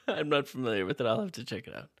 I'm not familiar with it. I'll have to check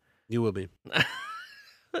it out. You will be.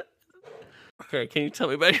 Okay, can you tell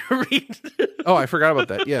me about your read? Oh, I forgot about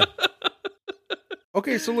that. Yeah.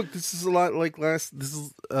 Okay, so look, this is a lot like last. This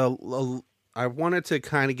is I wanted to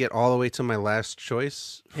kind of get all the way to my last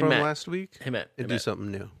choice from last week. Hey Matt, and do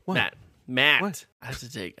something new. What? Matt. What? I have to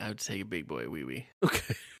take a big boy wee wee.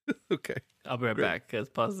 Okay. Okay. I'll be right back. Let's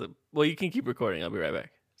pause it. Well, you can keep recording. I'll be right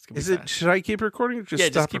back. Is it? Should I keep recording? Or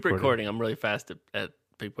just just keep recording. I'm really fast at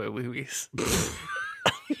big boy wee wees.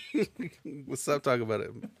 We'll stop talking about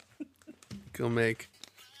it. Go make.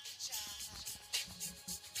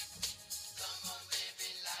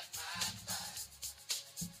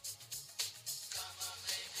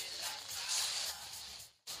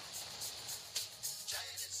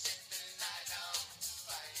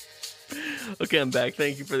 Okay, I'm back.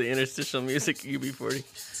 Thank you for the interstitial music,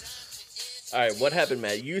 UB40. All right, what happened,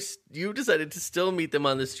 Matt? You decided to still meet them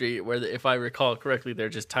on the street where, if I recall correctly, they're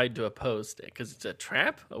just tied to a post because it's a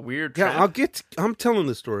trap, a weird trap. Yeah, I'm telling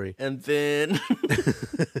the story. And then...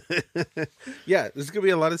 Yeah, this is going to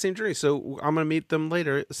be a lot of the same journey. So I'm going to meet them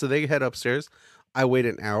later. So they head upstairs. I wait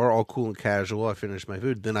an hour, all cool and casual. I finish my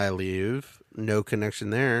food. Then I leave. No connection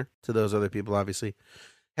there to those other people, obviously.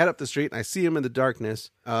 Head up the street, and I see them in the darkness.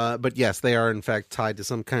 But yes, they are, in fact, tied to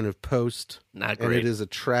some kind of post. Not great. And it is a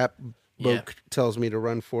trap. Boke tells me to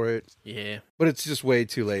run for it. Yeah. But it's just way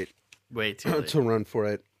too late. Way too late. To run for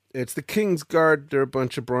it. It's the King's Guard. They're a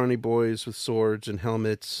bunch of brawny boys with swords and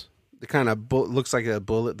helmets. The kind of looks like a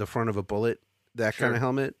bullet, the front of a bullet. That kind of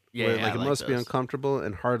helmet. Yeah, where, it must be uncomfortable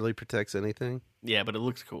and hardly protects anything. Yeah, but it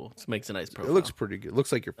looks cool. It makes a nice profile. It looks pretty good. It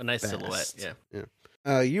looks like you're a nice fast. silhouette.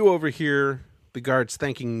 Yeah. You over here, the guards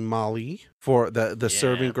thanking Molly for the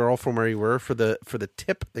serving girl from where you were for the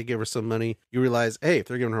tip. They gave her some money. You realize, hey, if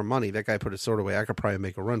they're giving her money, that guy put his sword away. I could probably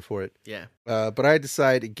make a run for it. Yeah. But I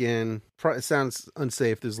decide again. It sounds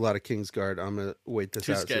unsafe. There's a lot of King's Guard. I'm gonna wait this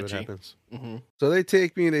out. See what happens. Mm-hmm. So they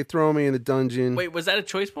take me. They throw me in the dungeon. Wait, was that a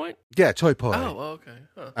choice point? Yeah, choice point. Oh, okay.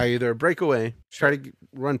 Huh. I either break away, try to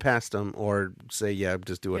run past them, or say, yeah,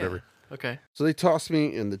 just do whatever. Yeah. Okay. So they toss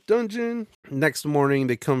me in the dungeon. Next morning,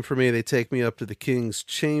 they come for me. They take me up to the king's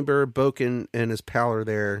chamber. Boken and his pal are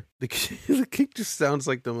there. The king just sounds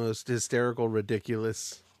like the most hysterical,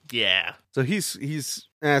 ridiculous. Yeah. So he's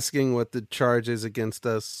asking what the charge is against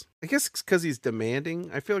us. I guess it's because he's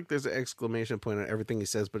demanding. I feel like there's an exclamation point on everything he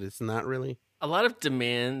says, but it's not really. A lot of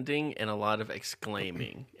demanding and a lot of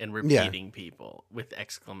exclaiming and repeating people with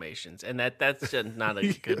exclamations. And that's just not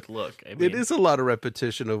a good look. I mean, it is a lot of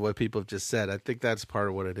repetition of what people have just said. I think that's part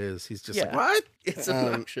of what it is. He's just like, what? It's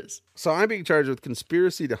obnoxious. So I'm being charged with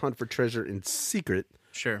conspiracy to hunt for treasure in secret.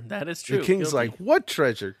 Sure, that is true. The king's like, what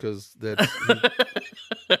treasure? Because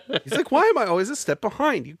he's like, why am I always a step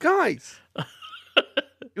behind you guys?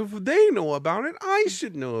 If they know about it, I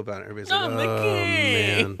should know about it. Everybody's like,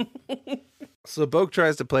 man. So Boke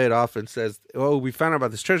tries to play it off and says, oh, we found out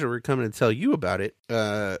about this treasure. We're coming to tell you about it.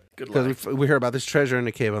 Because we heard about this treasure in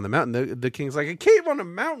a cave on the mountain. The king's like, a cave on a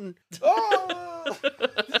mountain? Oh,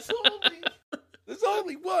 there's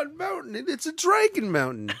only one mountain, and it's a dragon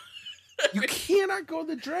mountain. You cannot go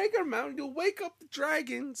to the dragon mountain. You'll wake up the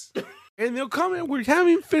dragons, and they'll come in. We haven't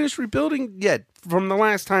even finished rebuilding yet from the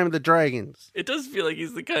last time of the dragons. It does feel like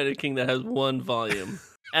he's the kind of king that has one volume.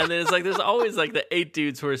 And then it's like there's always like the 8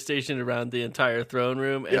 dudes who are stationed around the entire throne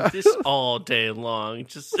room, and just all day long,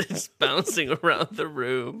 just bouncing around the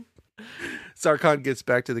room. Sarkhan gets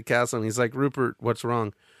back to the castle, and he's like, Rupert, what's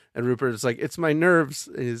wrong? And Rupert is like, it's my nerves.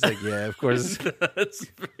 And he's like, yeah, of course. That's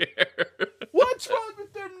fair. What's wrong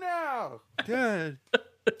with them now? Dad.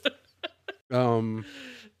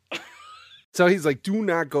 So he's like, do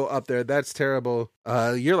not go up there. That's terrible.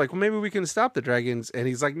 You're like, well, maybe we can stop the dragons. And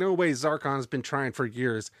he's like, no way. Zarkon's been trying for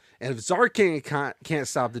years. And if Zarkan can't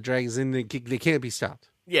stop the dragons, then they can't be stopped.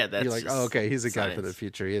 Yeah, that's You're like, oh, okay. He's a guy science. for the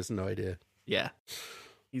future. He has no idea. Yeah.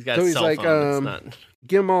 He's got So a he's cell like, phone. It's not...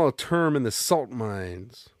 give them all a term in the salt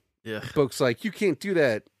mines. Yeah. Boke's like, you can't do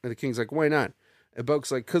that. And the king's like, why not? And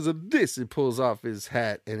Boke's like, because of this. It pulls off his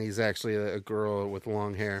hat, and he's actually a girl with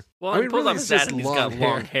long hair. Well, I he pulls really, off it's his hat just and he's got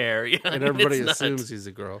long hair. Yeah, And everybody it's not- assumes he's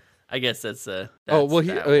a girl. I guess that's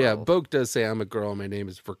Yeah. Boke does say, I'm a girl. My name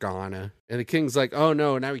is Vergana. And the king's like, oh,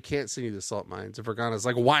 no, now we can't send you to the salt mines. And Vergana's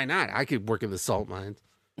like, why not? I could work in the salt mines.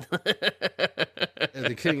 And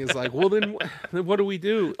the king is like, well, then what do we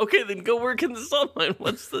do? Okay, then go work in the salt mine.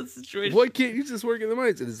 What's the situation? Why can't you just work in the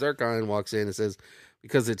mines? And Zarkon walks in and says,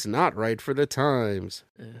 because it's not right for the times.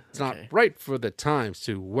 It's not right for the times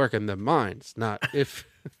to work in the mines. Not if.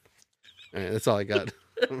 All right, that's all I got.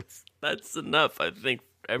 That's enough, I think.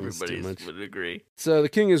 Everybody much. would agree. So the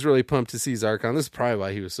king is really pumped to see Zarkon. This is probably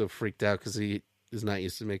why he was so freaked out, because he is not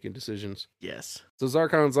used to making decisions. Yes. So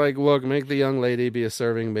Zarkon's like, look, make the young lady be a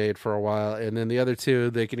serving maid for a while, and then the other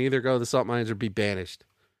two, they can either go to the salt mines or be banished.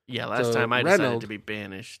 Yeah, last So time I decided Reynold- to be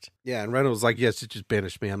banished. Yeah, and Reynolds was like, yes, just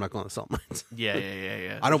banish me. I'm not going to the salt mines.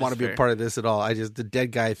 Yeah. I don't want to Which be is a part of this at all. The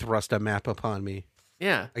dead guy thrust a map upon me,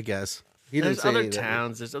 Yeah. I guess. He didn't There's say other any of that.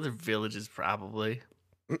 towns. There's other villages, probably.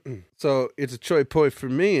 So it's a choi poi for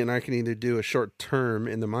me, and I can either do a short term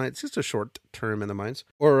in the mines, just a short term in the mines,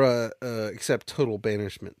 or accept total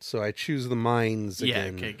banishment. So I choose the mines Yeah,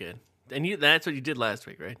 again. okay, good. And that's what you did last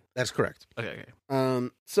week, right? That's correct. Okay.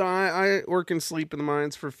 So I work and sleep in the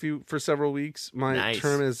mines for several weeks. My Nice.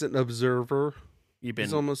 term as an observer You've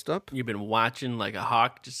is been almost up. You've been watching like a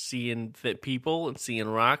hawk, just seeing fit people and seeing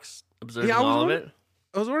rocks, observing I was all of wondering- it.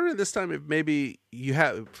 I was wondering this time if maybe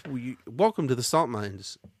welcome to the salt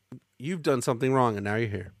mines. You've done something wrong, and now you're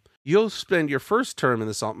here. You'll spend your first term in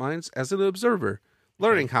the salt mines as an observer,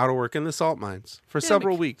 learning how to work in the salt mines for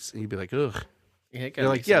several weeks. And you'd be like, ugh. Yeah, You're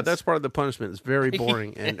like, yeah, that's part of the punishment. It's very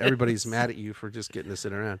boring, and everybody's mad at you for just getting to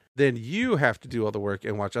sit around. Then you have to do all the work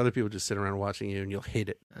and watch other people just sit around watching you, and you'll hate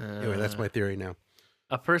it. Anyway, that's my theory now.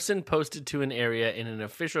 A person posted to an area in an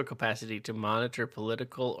official capacity to monitor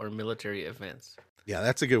political or military events. Yeah,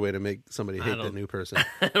 that's a good way to make somebody hate the don't- new person.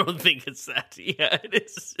 I don't think it's that. Yeah, it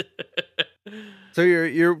is. So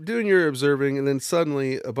you're doing your observing, and then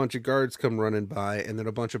suddenly a bunch of guards come running by, and then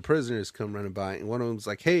a bunch of prisoners come running by, and one of them's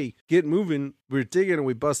like, "Hey, get moving! We're digging, and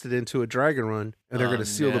we busted into a dragon run, and they're Oh, going to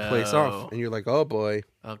seal the place no. off." And you're like, "Oh boy."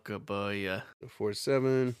 Oh, good boy, yeah.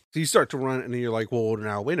 4-7. So you start to run, and then you're like, well,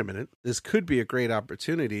 now, wait a minute. This could be a great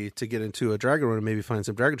opportunity to get into a dragon run and maybe find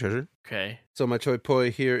some dragon treasure. Okay. So my choi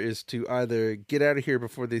poi here is to either get out of here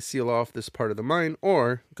before they seal off this part of the mine,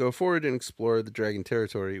 or go forward and explore the dragon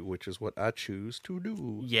territory, which is what I choose to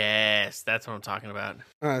do. Yes, that's what I'm talking about.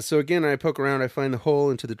 So again, I poke around, I find the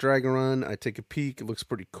hole into the dragon run, I take a peek, it looks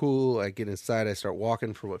pretty cool, I get inside, I start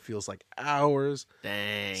walking for what feels like hours.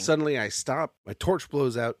 Dang. Suddenly I stop, my torch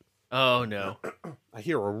blows out, Oh, no. I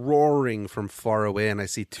hear a roaring from far away, and I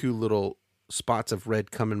see two little spots of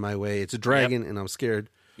red coming my way. It's a dragon, and I'm scared.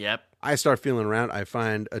 Yep. I start feeling around. I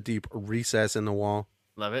find a deep recess in the wall.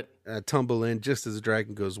 Love it. I tumble in just as the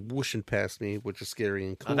dragon goes whooshing past me, which is scary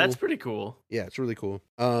and cool. Oh, that's pretty cool. Yeah, it's really cool.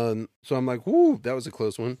 So I'm like, whoo, that was a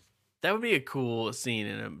close one. That would be a cool scene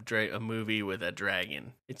in a movie with a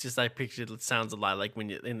dragon. It's just I pictured it sounds a lot like when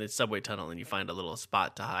you're in the subway tunnel and you find a little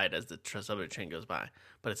spot to hide as the subway train goes by,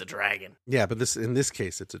 but it's a dragon. Yeah, but in this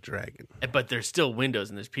case, it's a dragon. But there's still windows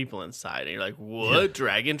and there's people inside, and you're like, "What?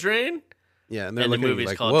 Dragon train?" Yeah, and they're And the looking at you movie's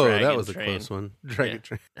like, called whoa, Dragon that was a Train. close one. Dragon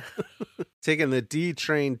Yeah. train. Taking the D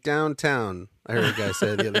train downtown, I heard a guy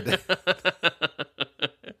say the other day.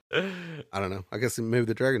 I don't know. I guess maybe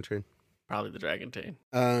the dragon train. Probably the dragon train.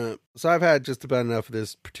 So I've had just about enough of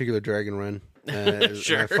this particular dragon run. And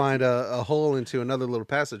Sure. I find a hole into another little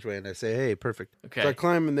passageway, and I say, "Hey, perfect." Okay. So I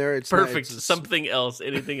climb in there. It's Perfect. It's, Something else.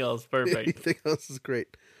 Anything else. Perfect. Anything else is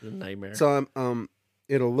great. It's a nightmare. So I'm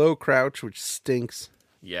in a low crouch, which stinks.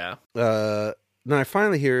 yeah. Then I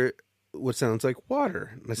finally hear what sounds like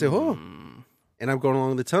water, and I say, "Oh!" And I'm going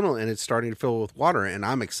along the tunnel, and it's starting to fill with water, and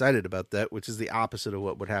I'm excited about that, which is the opposite of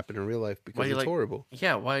what would happen in real life Why because you it's like- horrible.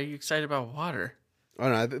 Yeah. Why are you excited about water? I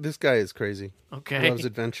don't know. This guy is crazy. He Okay. loves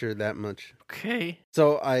adventure that much. Okay.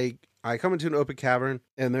 So I come into an open cavern,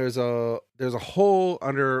 and there's a whole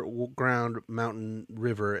underground mountain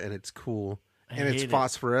river, and it's cool, and it's hate it.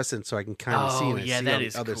 phosphorescent, so I can kind of see. Oh, And I yeah, see that on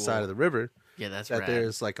is the other cool. side of the river Yeah, that's that rad.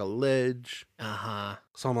 there's like a ledge. Uh-huh.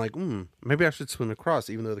 So I'm like, maybe I should swim across,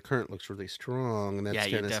 even though the current looks really strong, and that's Yeah,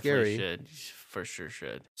 you kind of definitely scary. should. for sure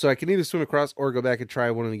should. So I can either swim across or go back and try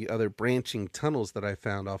one of the other branching tunnels that I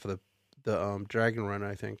found off of the Dragon Run,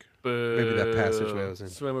 I think. Maybe that passageway I was in.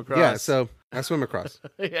 Swim across. Yeah, so I swim across.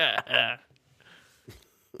 Yeah.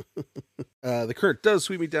 The current does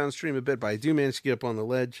sweep me downstream a bit, but I do manage to get up on the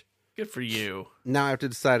ledge. Good for you. Now I have to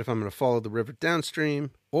decide if I'm going to follow the river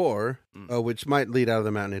downstream, or which might lead out of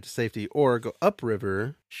the mountain into safety, or go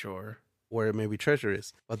upriver, Sure. where maybe treasure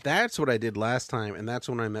is. But that's what I did last time, and that's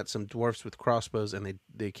when I met some dwarfs with crossbows, and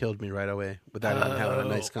they killed me right away without even having a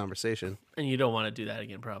nice conversation. And you don't want to do that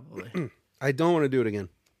again, probably. I don't want to do it again.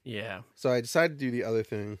 Yeah. So I decided to do the other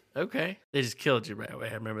thing. Okay. They just killed you right away.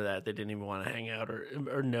 I remember that. They didn't even want to hang out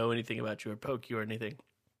or know anything about you or poke you or anything.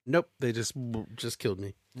 Nope, they just killed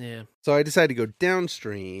me. Yeah. So I decided to go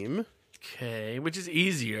downstream. Okay. Which is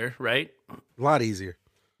easier, right? A lot easier.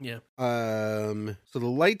 Yeah. So the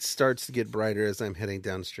light starts to get brighter as I'm heading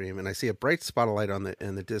downstream, and I see a bright spot of light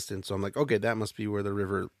in the distance. So I'm like, okay, that must be where the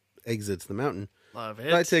river exits the mountain. Love it.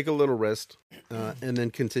 So I take a little rest, and then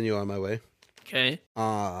continue on my way. Okay.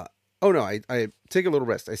 Oh no, I take a little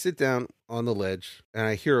rest. I sit down on the ledge, and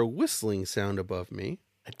I hear a whistling sound above me.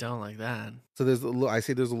 I don't like that. So there's a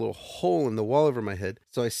little hole in the wall over my head.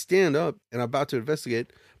 So I stand up, and I'm about to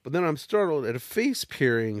investigate, but then I'm startled at a face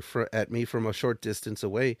peering at me from a short distance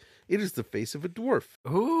away. It is the face of a dwarf.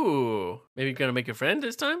 Ooh. Maybe you're going to make a friend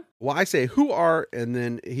this time? Well, I say, "Who are?" And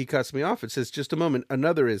then he cuts me off. It says, "Just a moment,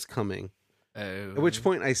 another is coming." Oh. At which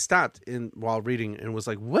point I stopped while reading and was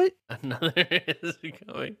like, "What?" Another is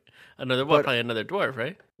coming. Another, well, probably another dwarf,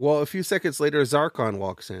 right? Well, a few seconds later, Zarkon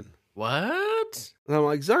walks in. What? And I'm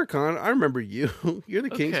like, "Zarkon, I remember you. You're the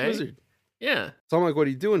king's Okay. wizard." Yeah. So I'm like, "What are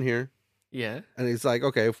you doing here?" Yeah. And he's like,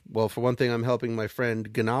 "Okay, well, for one thing, I'm helping my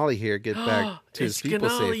friend Ganali here get back to his It's people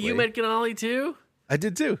Ganali. safely." You met Ganali too? I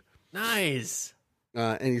did too. Nice.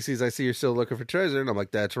 And he sees, "I see you're still looking for treasure." And I'm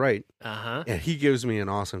like, "That's right." Uh-huh. And he gives me an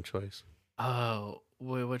awesome choice. Oh,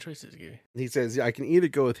 wait, what choice did you give? He says, "I can either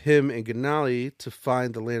go with him and Ganali to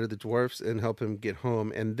find the land of the dwarfs and help him get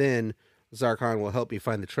home, and then Zarkon will help me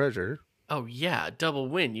find the treasure. Oh, yeah, double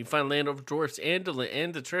win. You find land of dwarfs and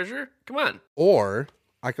the treasure? Come on. Or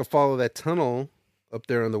I could follow that tunnel up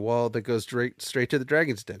there on the wall that goes straight to the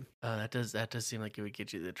dragon's den." That does seem like it would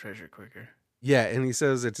get you the treasure quicker. Yeah, and he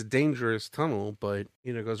says it's a dangerous tunnel, but,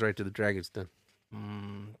 it goes right to the dragon's den.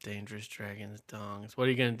 Dangerous dragons, dongs. What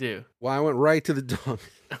are you going to do? Well, I went right to the dong.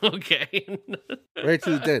 Okay. Right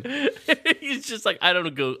to the den. He's just like, I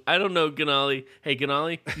don't know, Ganali. Hey,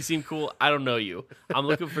 Ganali, you seem cool. I don't know you. I'm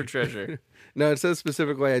looking for treasure. No, it says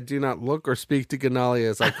specifically, "I do not look or speak to Ganali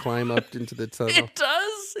as I climb up into the tunnel." It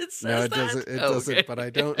does? It says No, it that? doesn't. It Okay. doesn't. But I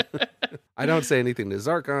don't. I don't say anything to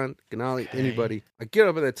Zarkon, Ganali, anybody. I get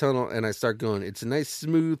up in that tunnel and I start going. It's a nice,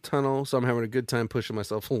 smooth tunnel, so I'm having a good time pushing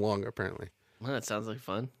myself along. Apparently, Well, that sounds like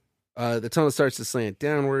fun. the tunnel starts to slant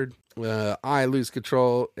downward. I lose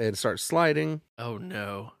control and start sliding. Oh,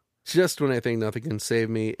 no. Just when I think nothing can save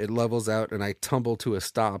me, it levels out and I tumble to a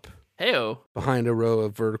stop Heyo. behind a row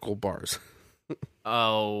of vertical bars.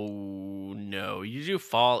 Oh, no. You do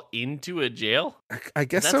fall into a jail? I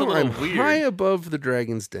guess That's a so. little I'm weird. high above the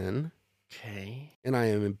dragon's den. Okay. And I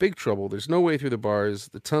am in big trouble. There's no way through the bars.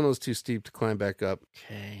 The tunnel is too steep to climb back up.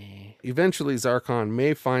 Okay. Eventually, Zarkon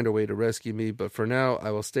may find a way to rescue me, but for now,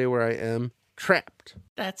 I will stay where I am, trapped.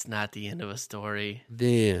 That's not the end of a story.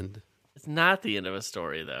 The end. It's not the end of a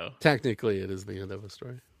story, though. Technically, it is the end of a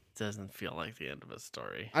story. It doesn't feel like the end of a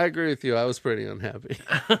story. I agree with you. I was pretty unhappy.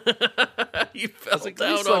 You I fell was like, down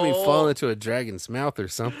at least a let me hole. fall into a dragon's mouth or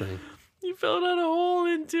something. You fell down a hole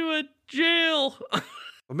into a jail.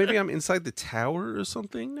 Or maybe I'm inside the tower or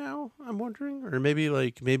something now, I'm wondering. Or maybe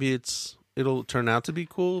it'll turn out to be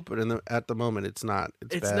cool, but at the moment it's not.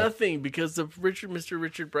 It's bad. Nothing because Mr.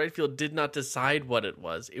 Richard Brightfield did not decide what it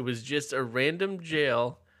was. It was just a random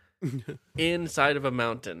jail inside of a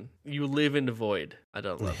mountain. You live in the void. I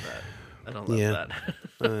don't love that. I don't love Yeah. that.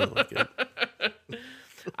 I don't like it.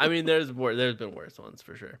 I mean, there's been worse ones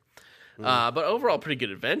for sure. But overall, pretty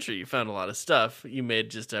good adventure. You found a lot of stuff. You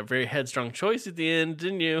made just a very headstrong choice at the end,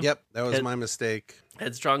 didn't you? Yep, that was my mistake.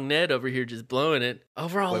 Headstrong Ned over here just blowing it.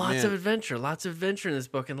 Overall, But lots man- of adventure in this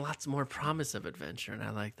book and lots more promise of adventure, and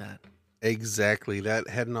I like that. Exactly. That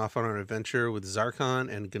heading off on an adventure with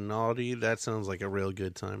Zarkon and Ganaldi, that sounds like a real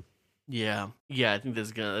good time. Yeah, I think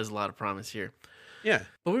there's a lot of promise here. Yeah.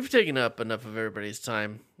 But we've taken up enough of everybody's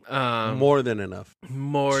time. More than enough.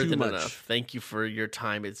 More too than much. enough. Thank you for your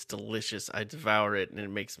time. It's delicious. I devour it, and it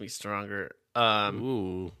makes me stronger.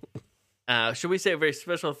 Ooh. Should we say a very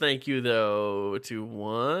special thank you, though, to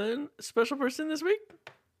one special person this week?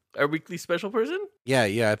 Our weekly special person? Yeah,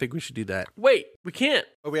 I think we should do that. Wait, we can't.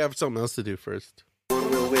 But we have something else to do first. One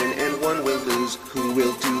will win and one will lose. lose? Who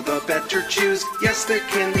will do the better choose? Yes, there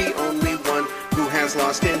can be only one. Who has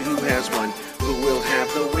lost and who has won? Who will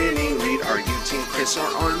have the winning lead? Are you Team Chris or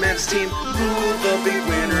on Matt's team? Who will the big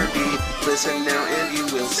winner be? Listen now and you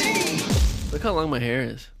will see. Look how long my hair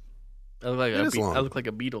is. I look like I look like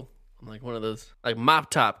a beetle. I'm like one of those, like Mop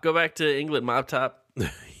Top. Go back to England, Mop Top.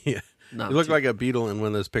 Yeah. You look like a beetle in one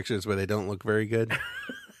of those pictures where they don't look very good.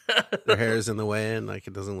 Their hair is in the way and like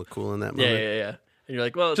it doesn't look cool in that moment. Yeah. And you're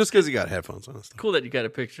like, well, just because you got headphones on. Cool that you got a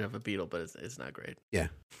picture of a beetle, but it's not great. Yeah.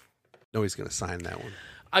 Nobody's going to sign that one.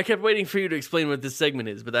 I kept waiting for you to explain what this segment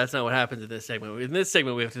is, but that's not what happens in this segment. In this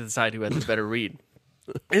segment, we have to decide who has the better read.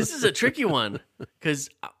 This is a tricky one because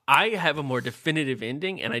I have a more definitive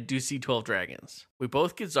ending, and I do see 12 dragons. We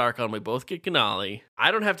both get Zarkon. We both get Ganali.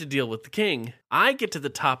 I don't have to deal with the king. I get to the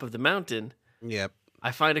top of the mountain. Yep.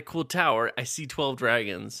 I find a cool tower. I see 12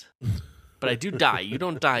 dragons. But I do die. You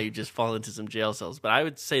don't die. You just fall into some jail cells. But I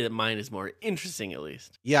would say that mine is more interesting, at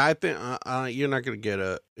least. Yeah, I think you're not going to get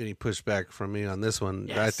any pushback from me on this one.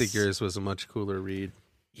 Yes. I think yours was a much cooler read.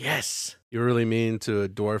 Yes. You're really mean to a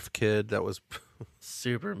dwarf kid that was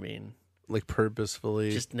super mean. Like purposefully.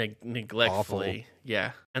 Just neglectfully. Awful.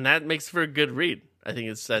 Yeah. And that makes for a good read. I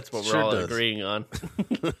think that's what we're all agreeing on.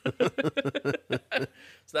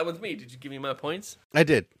 So that one's me. Did you give me my points? I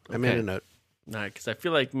did. Okay. I made a note. All right, because I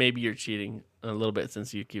feel like maybe you're cheating a little bit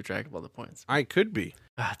since you keep track of all the points. I could be.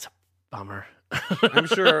 It's a bummer. I'm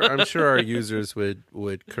sure our users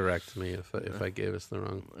would correct me if I gave us the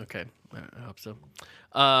wrong. Okay, I hope so.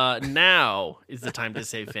 Now is the time to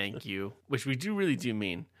say thank you, which we really do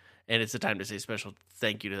mean, and it's the time to say special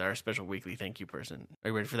thank you to our special weekly thank you person.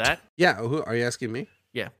 Are you ready for that? Yeah. Who are you asking me?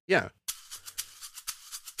 Yeah. Yeah.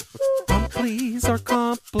 Please are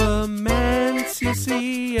compliments, you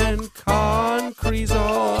see, and concretes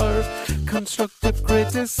are constructive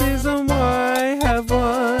criticism. Why have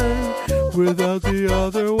one without the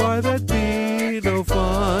other? Why that be no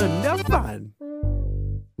fun? No fun.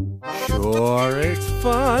 Sure, it's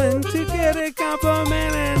fun to get a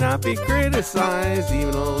compliment and not be criticized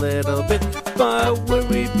even a little bit. But would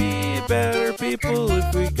we be better people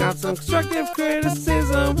if we got some constructive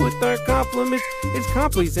criticism with our compliments? It's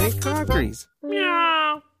complies and concretes.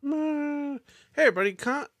 Meow. Hey, everybody.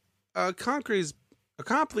 Concrete's a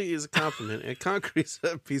compliment is a compliment, and concrete's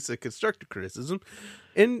a piece of constructive criticism.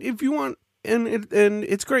 And if you want, and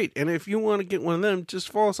it's great. And if you want to get one of them, just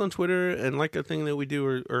follow us on Twitter and like a thing that we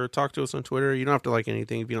do, or talk to us on Twitter. You don't have to like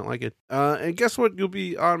anything if you don't like it. And guess what? You'll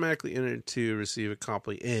be automatically entered to receive a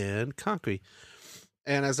compliment and concrete.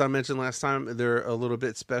 And as I mentioned last time, they're a little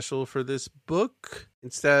bit special for this book.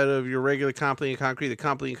 Instead of your regular compliment and concrete, the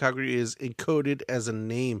compliment and concrete is encoded as a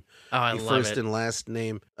name. Oh, I your love first and last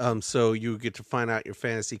name. So you get to find out your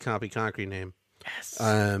fantasy compliment concrete name. Yes.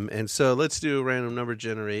 And so let's do a random number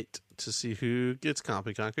generate to see who gets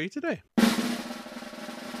compliment concrete today.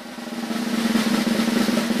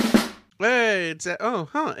 Hey,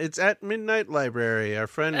 it's at Midnight Library, our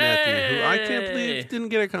friend Matthew, who I can't believe didn't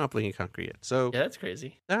get a compliment concrete yet. So Yeah, that's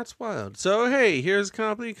crazy. that's wild. So hey, here's a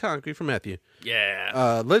compliment concrete from Matthew.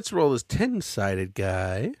 Yeah. Let's roll this 10-sided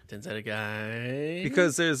guy 10-sided guy.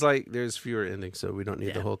 because there's fewer endings, so we don't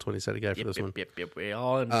need the whole 20-sided guy for this one. Yep. We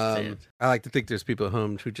all understand. I like to think there's people at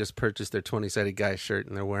home who just purchased their 20-sided guy shirt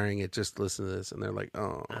and they're wearing it. Just listen to this and they're like,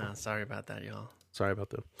 oh, Sorry about that, y'all. sorry about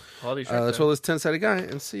that. Quality Let's roll this 10-sided guy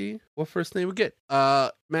and see what first name we get.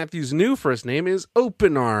 Matthew's new first name is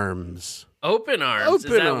Open Arms. Open Arms.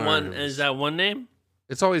 Is that one name?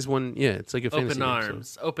 It's always one. Yeah, it's like a fantasy Open name, Arms.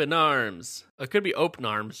 so. Open Arms. It could be Open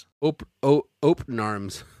Arms. Open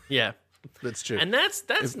Arms. Yeah. That's true. And that's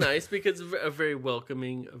nice because a very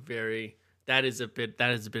welcoming, that is a bit of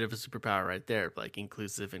a superpower right there, like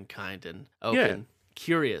inclusive and kind and open,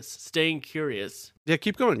 curious, staying curious. Yeah,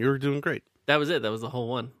 keep going. You're doing great. That was it. That was the whole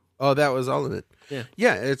one. Oh, that was all of it.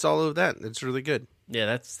 Yeah, it's all of that. It's really good. Yeah,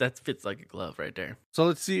 that fits like a glove right there. So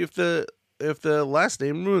let's see if the last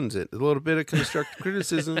name ruins it. A little bit of constructive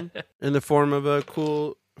criticism in the form of a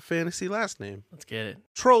cool fantasy last name. Let's get it.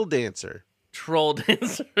 Troll Dancer. Troll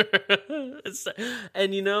Dancer.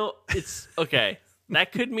 And it's okay.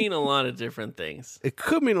 That could mean a lot of different things. It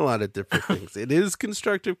could mean a lot of different things. It is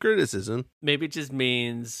constructive criticism. Maybe it just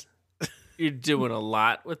means you're doing a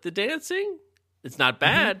lot with the dancing. It's not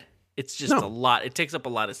bad. Mm-hmm. It's just a lot. It takes up a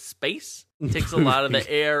lot of space. It takes a lot of the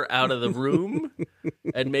air out of the room,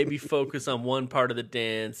 and maybe focus on one part of the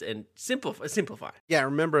dance and simplify. Yeah,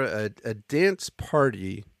 remember a dance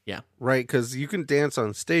party. Yeah. Right? Because you can dance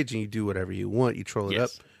on stage and you do whatever you want. You troll it up.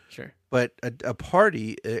 Sure. But a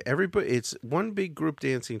party, everybody, it's one big group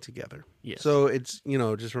dancing together. Yes. So it's,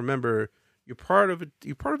 just remember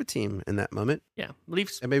you're part of a team in that moment. Yeah,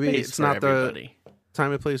 leave And maybe space it's for not everybody. the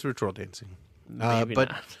time and place for troll dancing. Maybe but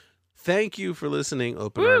not. thank you for listening,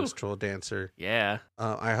 Open Woo! Arms Troll Dancer. Yeah.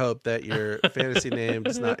 I hope that your fantasy name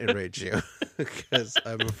does not enrage you, because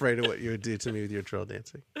I'm afraid of what you would do to me with your troll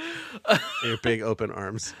dancing. Your big open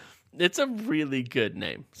arms. It's a really good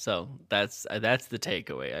name. So that's the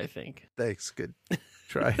takeaway, I think. Thanks. Good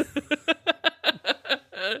try.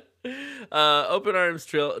 Open Arms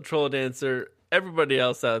Troll Dancer. Everybody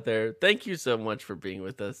else out there, thank you so much for being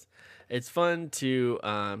with us. It's fun to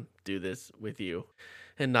do this with you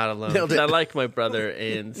and not alone. Nailed it. I like my brother,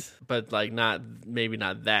 but like maybe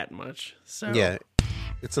not that much. So Yeah.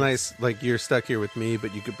 It's nice, like, you're stuck here with me,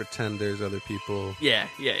 but you could pretend there's other people. yeah.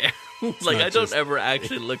 Like, not I don't just- ever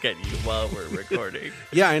actually look at you while we're recording.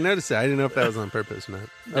 Yeah, I noticed that. I didn't know if that was on purpose or not.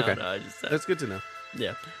 Okay. No, I just That's good to know.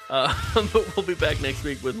 yeah. But we'll be back next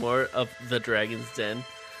week with more of The Dragon's Den.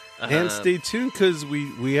 And stay tuned, because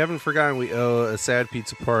we haven't forgotten we owe a Sad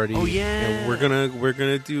Pizza Party. Oh, yeah. And we're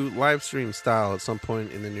gonna do live stream style at some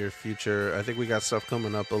point in the near future. I think we got stuff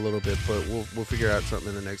coming up a little bit, but we'll figure out something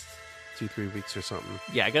in the next 2-3 weeks or something.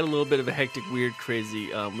 Yeah, I got a little bit of a hectic, weird,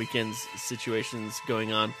 crazy weekends situations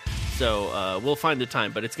going on. So we'll find the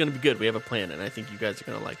time, but it's going to be good. We have a plan, and I think you guys are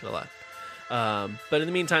going to like it a lot. But in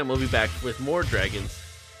the meantime, we'll be back with more dragons.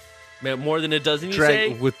 More than a dozen, you say?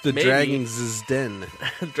 With the Maybe. Dragons' Den.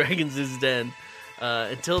 Dragons' Den.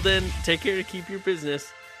 Until then, take care to keep your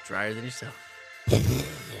business drier than yourself.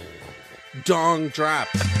 Dong drop.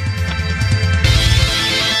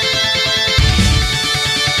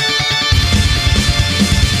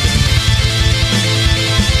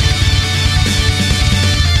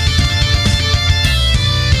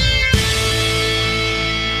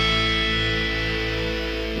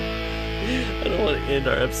 I don't want to end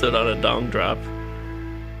our episode on a dong drop.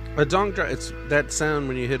 A dong drop. It's that sound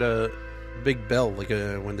when you hit a big bell, like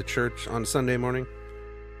when the church on Sunday morning.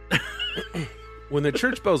 When the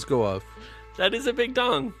church bells go off. That is a big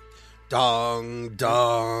dong. Dong,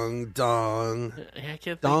 dong, dong. I can't think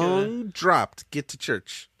of Dong dropped. Get to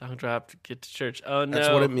church. it. Dong dropped. Get to church. Oh no, That's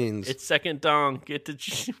what it means. It's second dong. Get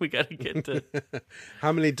to. We gotta get to.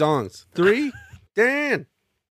 How many dongs? 3? Dan.